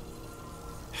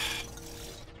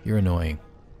 You're annoying.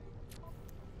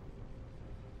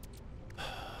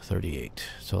 38.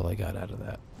 That's all I got out of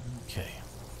that. Okay.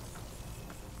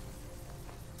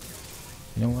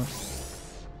 You know what?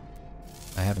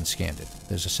 I haven't scanned it.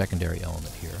 There's a secondary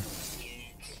element here.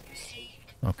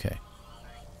 Okay.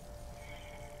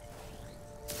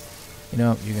 You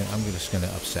know, I'm just gonna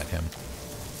upset him.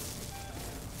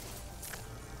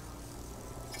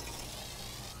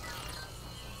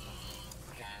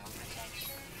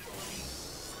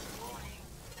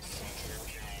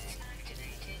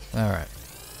 Alright.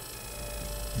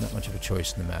 Not much of a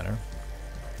choice in the matter.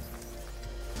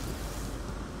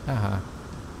 Haha.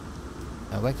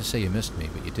 I'd like to say you missed me,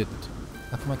 but you didn't.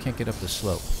 How come I can't get up this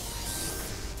slope?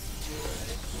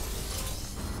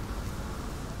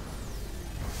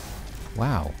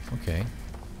 Wow, okay.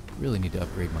 Really need to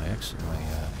upgrade my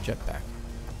jetpack.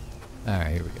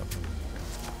 Alright, here we go.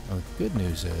 Well, the good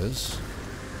news is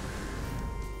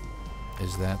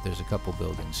that there's a couple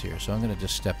buildings here, so I'm going to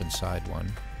just step inside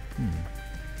one.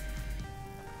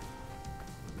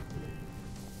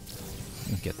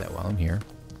 Let me get that while I'm here.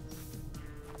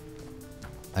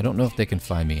 I don't know if they can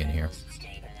find me in here.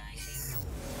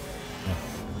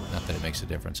 Not that it makes a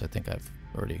difference. I think I've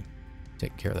already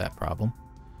taken care of that problem.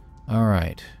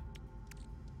 Alright.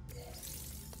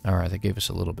 Alright, that gave us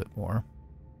a little bit more.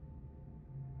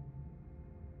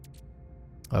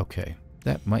 Okay.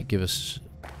 That might give us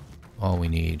all we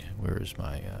need. Where is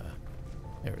my...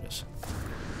 there it is.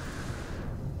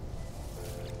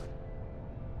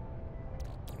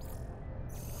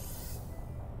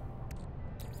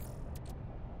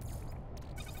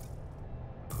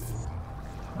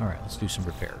 Alright, let's do some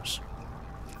repairs.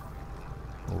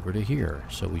 Over to here.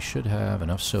 So we should have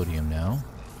enough sodium now.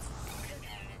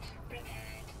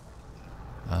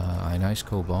 Ionized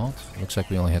cobalt. Looks like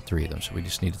we only had 3 of them, so we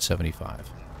just needed 75.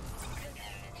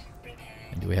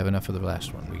 And do we have enough for the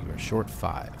last one? We were short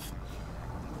 5.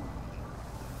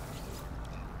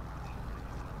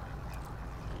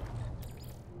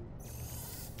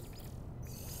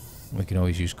 We can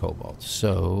always use cobalt.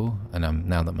 So, and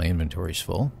now that my inventory's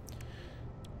full.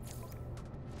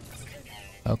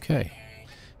 Okay.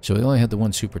 So we only had the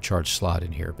one supercharged slot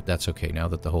in here, but that's okay. Now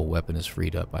that the whole weapon is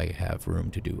freed up, I have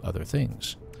room to do other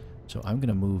things. So I'm going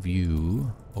to move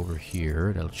you over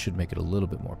here. That should make it a little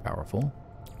bit more powerful.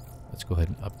 Let's go ahead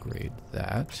and upgrade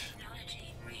that.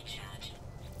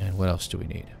 And what else do we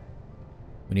need?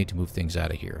 We need to move things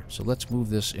out of here. So let's move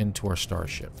this into our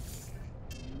starship.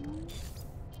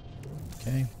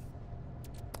 Okay.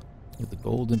 Move the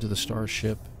gold into the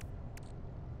starship.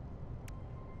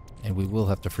 And we will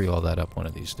have to free all that up one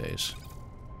of these days.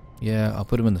 Yeah, I'll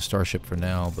put them in the starship for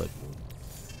now, but...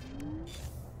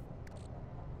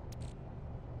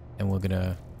 And we're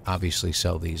gonna obviously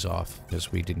sell these off,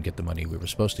 because we didn't get the money we were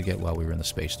supposed to get while we were in the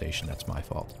space station. That's my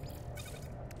fault.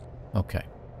 Okay.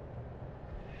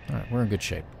 Alright, we're in good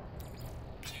shape.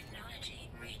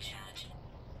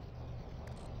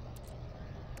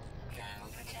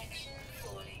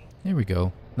 There we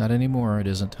go. Not anymore, it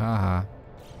isn't. Haha.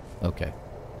 Okay.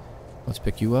 Let's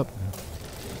pick you up.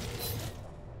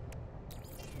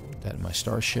 Put that in my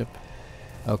starship.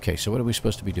 Okay, so what are we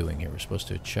supposed to be doing here? We're supposed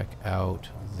to check out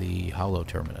the hollow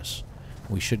terminus.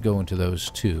 We should go into those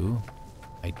too.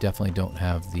 I definitely don't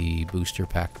have the booster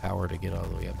pack power to get all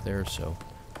the way up there, so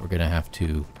we're going to have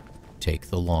to take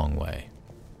the long way.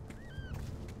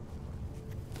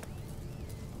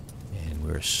 And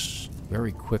we're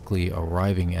very quickly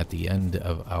arriving at the end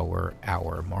of our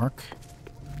hour mark.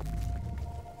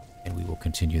 And we will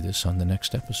continue this on the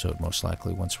next episode, most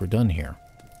likely, once we're done here.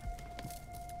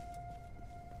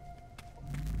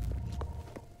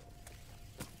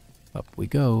 Up we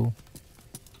go.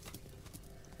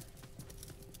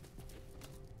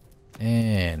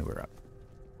 And we're up.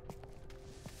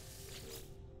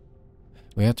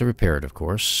 We have to repair it, of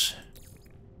course.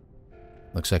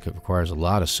 Looks like it requires a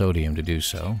lot of sodium to do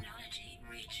so.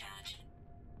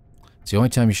 It's the only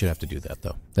time you should have to do that,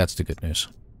 though. That's the good news.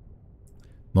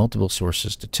 Multiple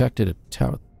sources detected.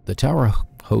 The tower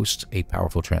hosts a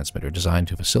powerful transmitter designed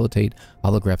to facilitate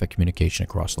holographic communication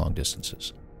across long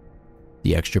distances.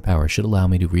 The extra power should allow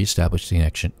me to reestablish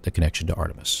the connection to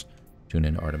Artemis. Tune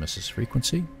in Artemis's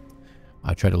frequency.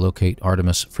 I try to locate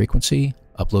Artemis frequency,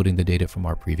 uploading the data from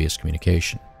our previous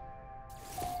communication.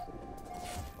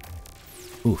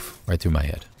 Oof, right through my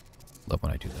head. Love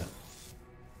when I do that.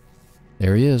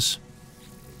 There he is.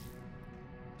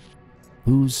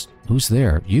 Who's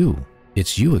there? You.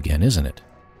 It's you again, isn't it?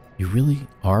 You really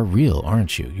are real,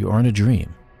 aren't you? You aren't a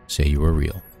dream. Say you are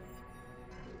real.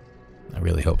 I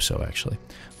really hope so, actually.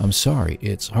 I'm sorry,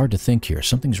 it's hard to think here.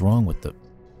 Something's wrong with the...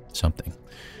 something.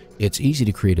 It's easy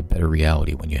to create a better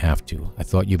reality when you have to. I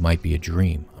thought you might be a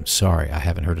dream. I'm sorry, I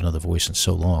haven't heard another voice in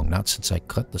so long, not since I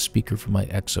cut the speaker from my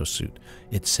exosuit.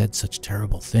 It said such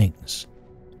terrible things.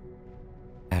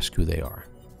 Ask who they are,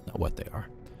 not what they are.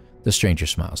 The stranger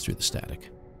smiles through the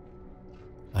static.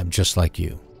 I'm just like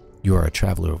you. You are a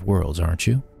traveler of worlds, aren't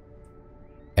you?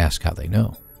 Ask how they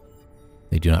know.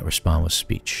 They do not respond with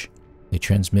speech. They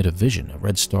transmit a vision, a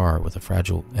red star with a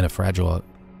fragile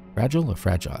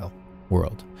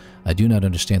world. I do not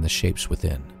understand the shapes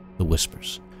within, the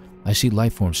whispers. I see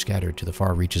life forms scattered to the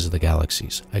far reaches of the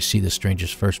galaxies. I see the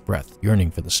stranger's first breath,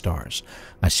 yearning for the stars.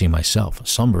 I see myself,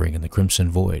 slumbering in the crimson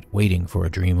void, waiting for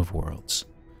a dream of worlds.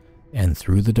 And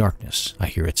through the darkness, I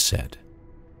hear it said.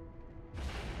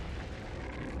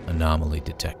 Anomaly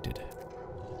detected.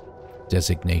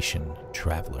 Designation,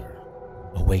 Traveler.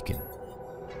 Awaken.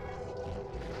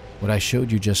 What I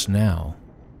showed you just now,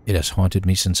 it has haunted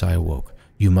me since I awoke.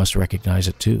 You must recognize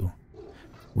it too.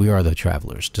 We are the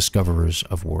travelers, discoverers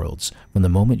of worlds. From the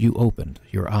moment you opened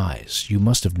your eyes, you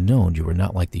must have known you were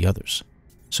not like the others.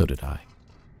 So did I.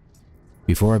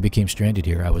 Before I became stranded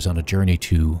here, I was on a journey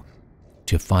to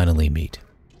finally meet.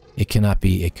 It cannot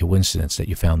be a coincidence that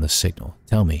you found this signal.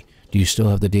 Tell me, do you still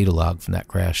have the data log from that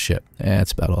crashed ship?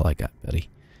 That's about all I got, buddy.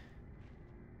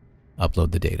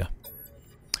 Upload the data.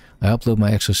 I upload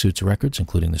my exosuit's records,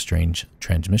 including the strange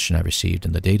transmission I received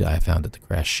and the data I found at the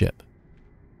crashed ship.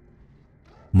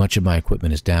 Much of my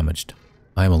equipment is damaged.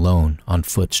 I am alone, on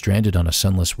foot, stranded on a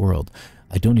sunless world.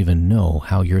 I don't even know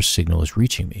how your signal is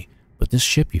reaching me, but this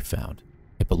ship you found,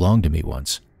 it belonged to me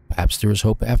once. Perhaps there is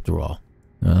hope after all.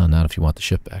 Not if you want the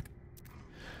ship back.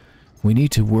 We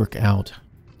need to work out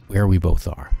where we both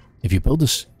are. If you build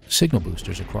the signal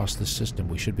boosters across this system,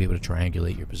 we should be able to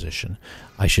triangulate your position.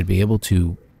 I should be able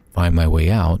to find my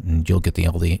way out, and you'll get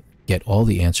all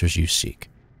the answers you seek.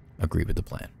 Agree with the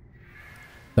plan.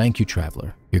 Thank you,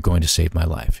 Traveler. You're going to save my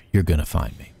life. You're going to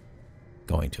find me.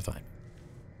 Going to find me.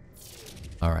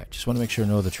 All right, just want to make sure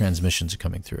no other transmissions are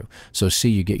coming through. So see,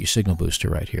 you get your signal booster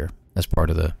right here. That's part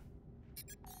of the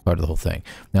whole thing.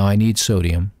 Now I need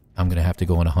sodium. I'm going to have to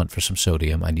go on a hunt for some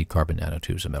sodium. I need carbon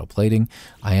nanotubes and metal plating.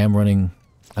 I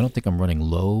don't think I'm running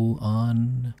low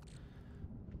on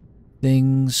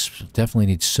things. Definitely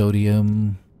need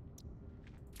sodium.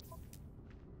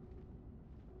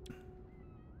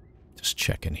 Just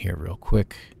check in here real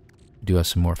quick. Do have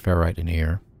some more ferrite in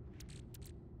here.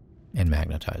 And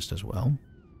magnetized as well.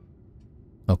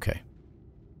 Okay.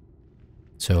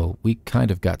 So we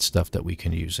kind of got stuff that we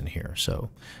can use in here. So,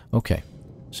 okay.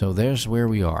 So there's where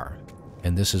we are.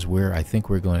 And this is where I think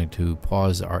we're going to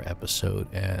pause our episode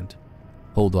and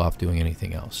hold off doing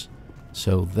anything else.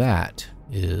 So that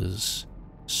is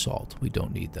salt. We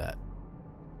don't need that.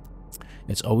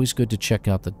 It's always good to check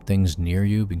out the things near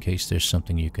you in case there's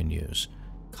something you can use.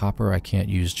 Copper I can't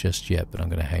use just yet, but I'm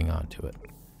going to hang on to it.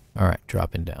 All right,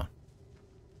 dropping down.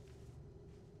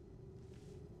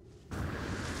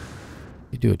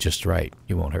 You do it just right,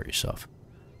 you won't hurt yourself.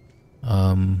 It's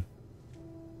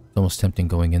almost tempting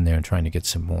going in there and trying to get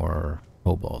some more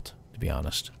cobalt, to be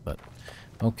honest. But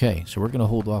okay, so we're going to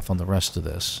hold off on the rest of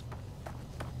this,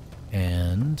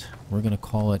 and we're going to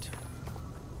call it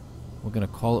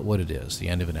what it is, the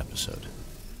end of an episode.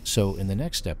 So in the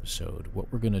next episode,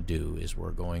 what we're going to do is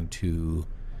we're going to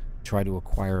try to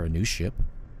acquire a new ship.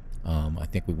 I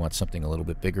think we want something a little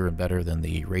bit bigger and better than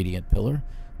the Radiant Pillar.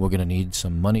 We're going to need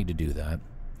some money to do that.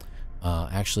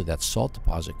 Actually, that salt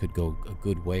deposit could go a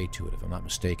good way to it. If I'm not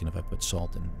mistaken, if I put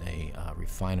salt in a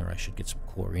refiner, I should get some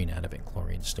chlorine out of it.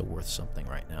 Chlorine's still worth something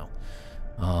right now.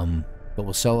 But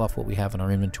we'll sell off what we have in our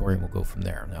inventory and we'll go from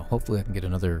there. Now, hopefully I can get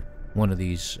another one of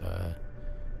these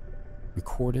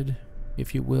recorded,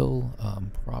 if you will,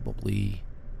 probably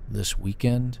this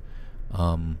weekend.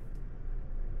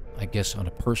 I guess on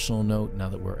a personal note, now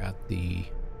that we're at the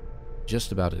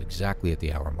just about exactly at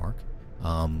the hour mark.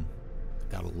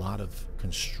 Got a lot of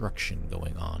construction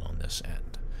going on this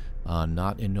end.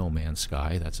 Not in No Man's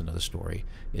Sky, that's another story.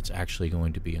 It's actually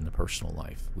going to be in the personal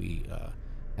life. We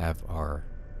have our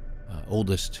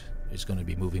oldest is going to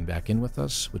be moving back in with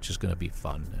us, which is going to be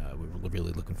fun. We're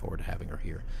really looking forward to having her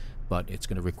here. But it's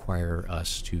going to require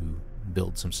us to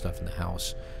build some stuff in the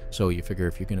house. So you figure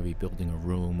if you're going to be building a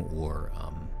room or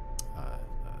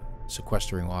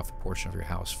sequestering off a portion of your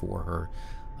house for her,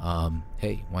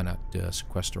 hey, why not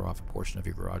sequester off a portion of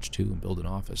your garage too and build an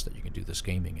office that you can do this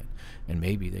gaming in? And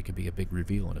maybe there could be a big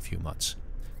reveal in a few months.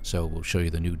 So we'll show you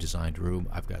the new designed room.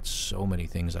 I've got so many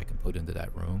things I can put into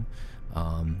that room.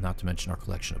 Not to mention our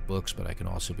collection of books, but I can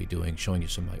also be showing you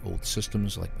some of my old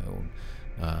systems, like my own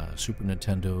Super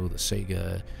Nintendo, the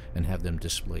Sega, and have them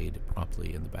displayed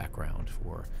promptly in the background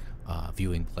for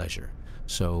viewing pleasure.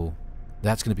 So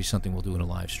that's going to be something we'll do in a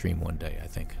live stream one day, I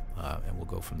think, and we'll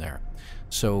go from there.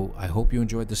 So I hope you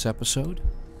enjoyed this episode.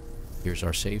 Here's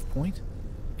our save point,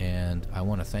 and I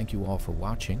want to thank you all for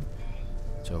watching.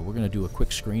 So we're going to do a quick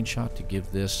screenshot to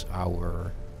give this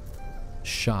our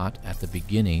shot at the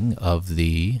beginning of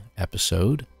the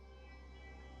episode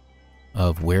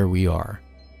of where we are.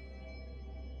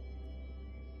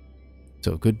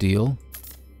 So good deal.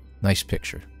 Nice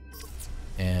picture.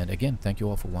 And again, thank you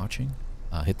all for watching.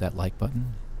 Hit that like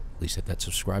button. Please hit that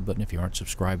subscribe button if you aren't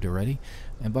subscribed already.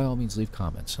 And by all means, leave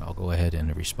comments. I'll go ahead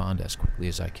and respond as quickly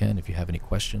as I can. If you have any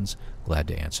questions, glad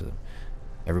to answer them.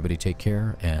 Everybody take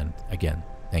care, and again,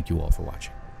 thank you all for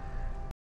watching.